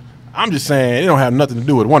 but I'm just saying it don't have nothing to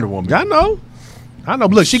do with Wonder Woman. I know.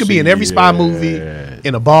 Look, she could be in every spy movie Shit.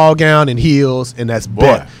 in a ball gown and heels, and that's Boy.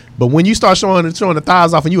 bet. But when you start showing the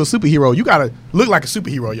thighs off and you a superhero, you gotta look like a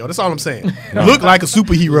superhero, yo. That's all I'm saying. Look like a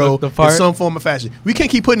superhero Look the in part. some form of fashion. We can't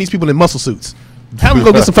keep putting these people in muscle suits. Have them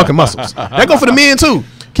go get some fucking muscles. That go for the men too.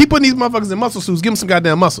 Keep putting these motherfuckers in muscle suits. Give them some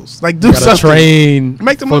goddamn muscles. Like do Gotta something. train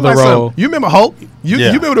Make them for look the like role. something. You remember Hulk? You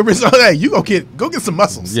Yeah. remember the result? Hey, you go get some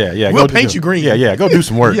muscles. Yeah. We'll go paint do- you green. Yeah. Go do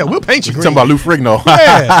some work. Yeah, we'll paint you green. Talking about Lou Frigno.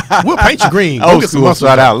 Yeah, we'll paint you green. Go Old get some school. muscles.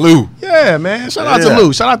 Shout out Lou. Yeah, man. Shout out to Yeah.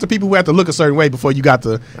 Lou. Shout out to people who have to look a certain way before you got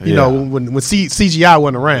to, you know, Yeah. when CGI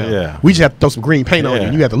wasn't around. Yeah. We just have to throw some green paint on you. Yeah.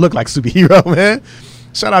 And you have to look like a superhero, man.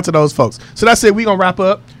 Shout out to those folks. So that's it. We're going to wrap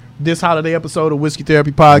up this holiday episode of Whiskey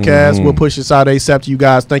Therapy Podcast. Mm-hmm. We'll push this out ASAP to you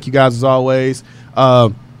guys. Thank you guys as always.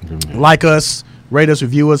 Like us, rate us,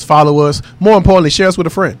 review us, follow us. More importantly, share us with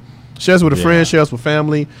a friend. Share us with a friend. Share us with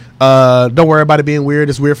family. Don't worry about it being weird.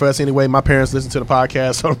 It's weird for us anyway. My parents listen to the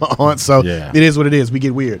podcast, so my aunt. So it is what it is. We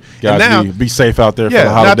get weird. Guys, and now, be safe out there for the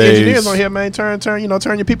now holidays. the engineers on here, man. Turn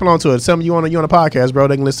your people onto it. Tell them you on a podcast, bro.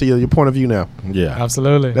 They can listen to your point of view now. Yeah,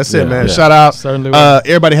 absolutely. That's it, man. Yeah. Shout out. Certainly will.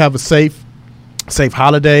 Everybody have a safe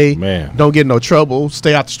holiday. Man. Don't get in no trouble.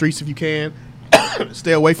 Stay out the streets if you can.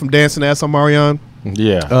 Stay away from dancing ass on Marion.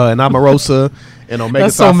 Yeah. And Omarosa and Omega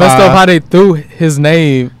That's so Psi messed Phi. up how they threw his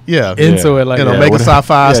name into it. Like, And that. Omega Psi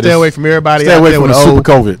Phi. Stay away from everybody Stay out away there from with the the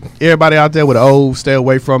super old. COVID. Everybody out there with the old. Stay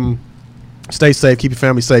away from. Stay safe. Keep your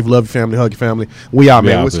family safe. Love your family. Hug your family. We out,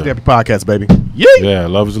 man. out What's there. your podcast, baby? Yeah,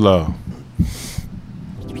 love is love.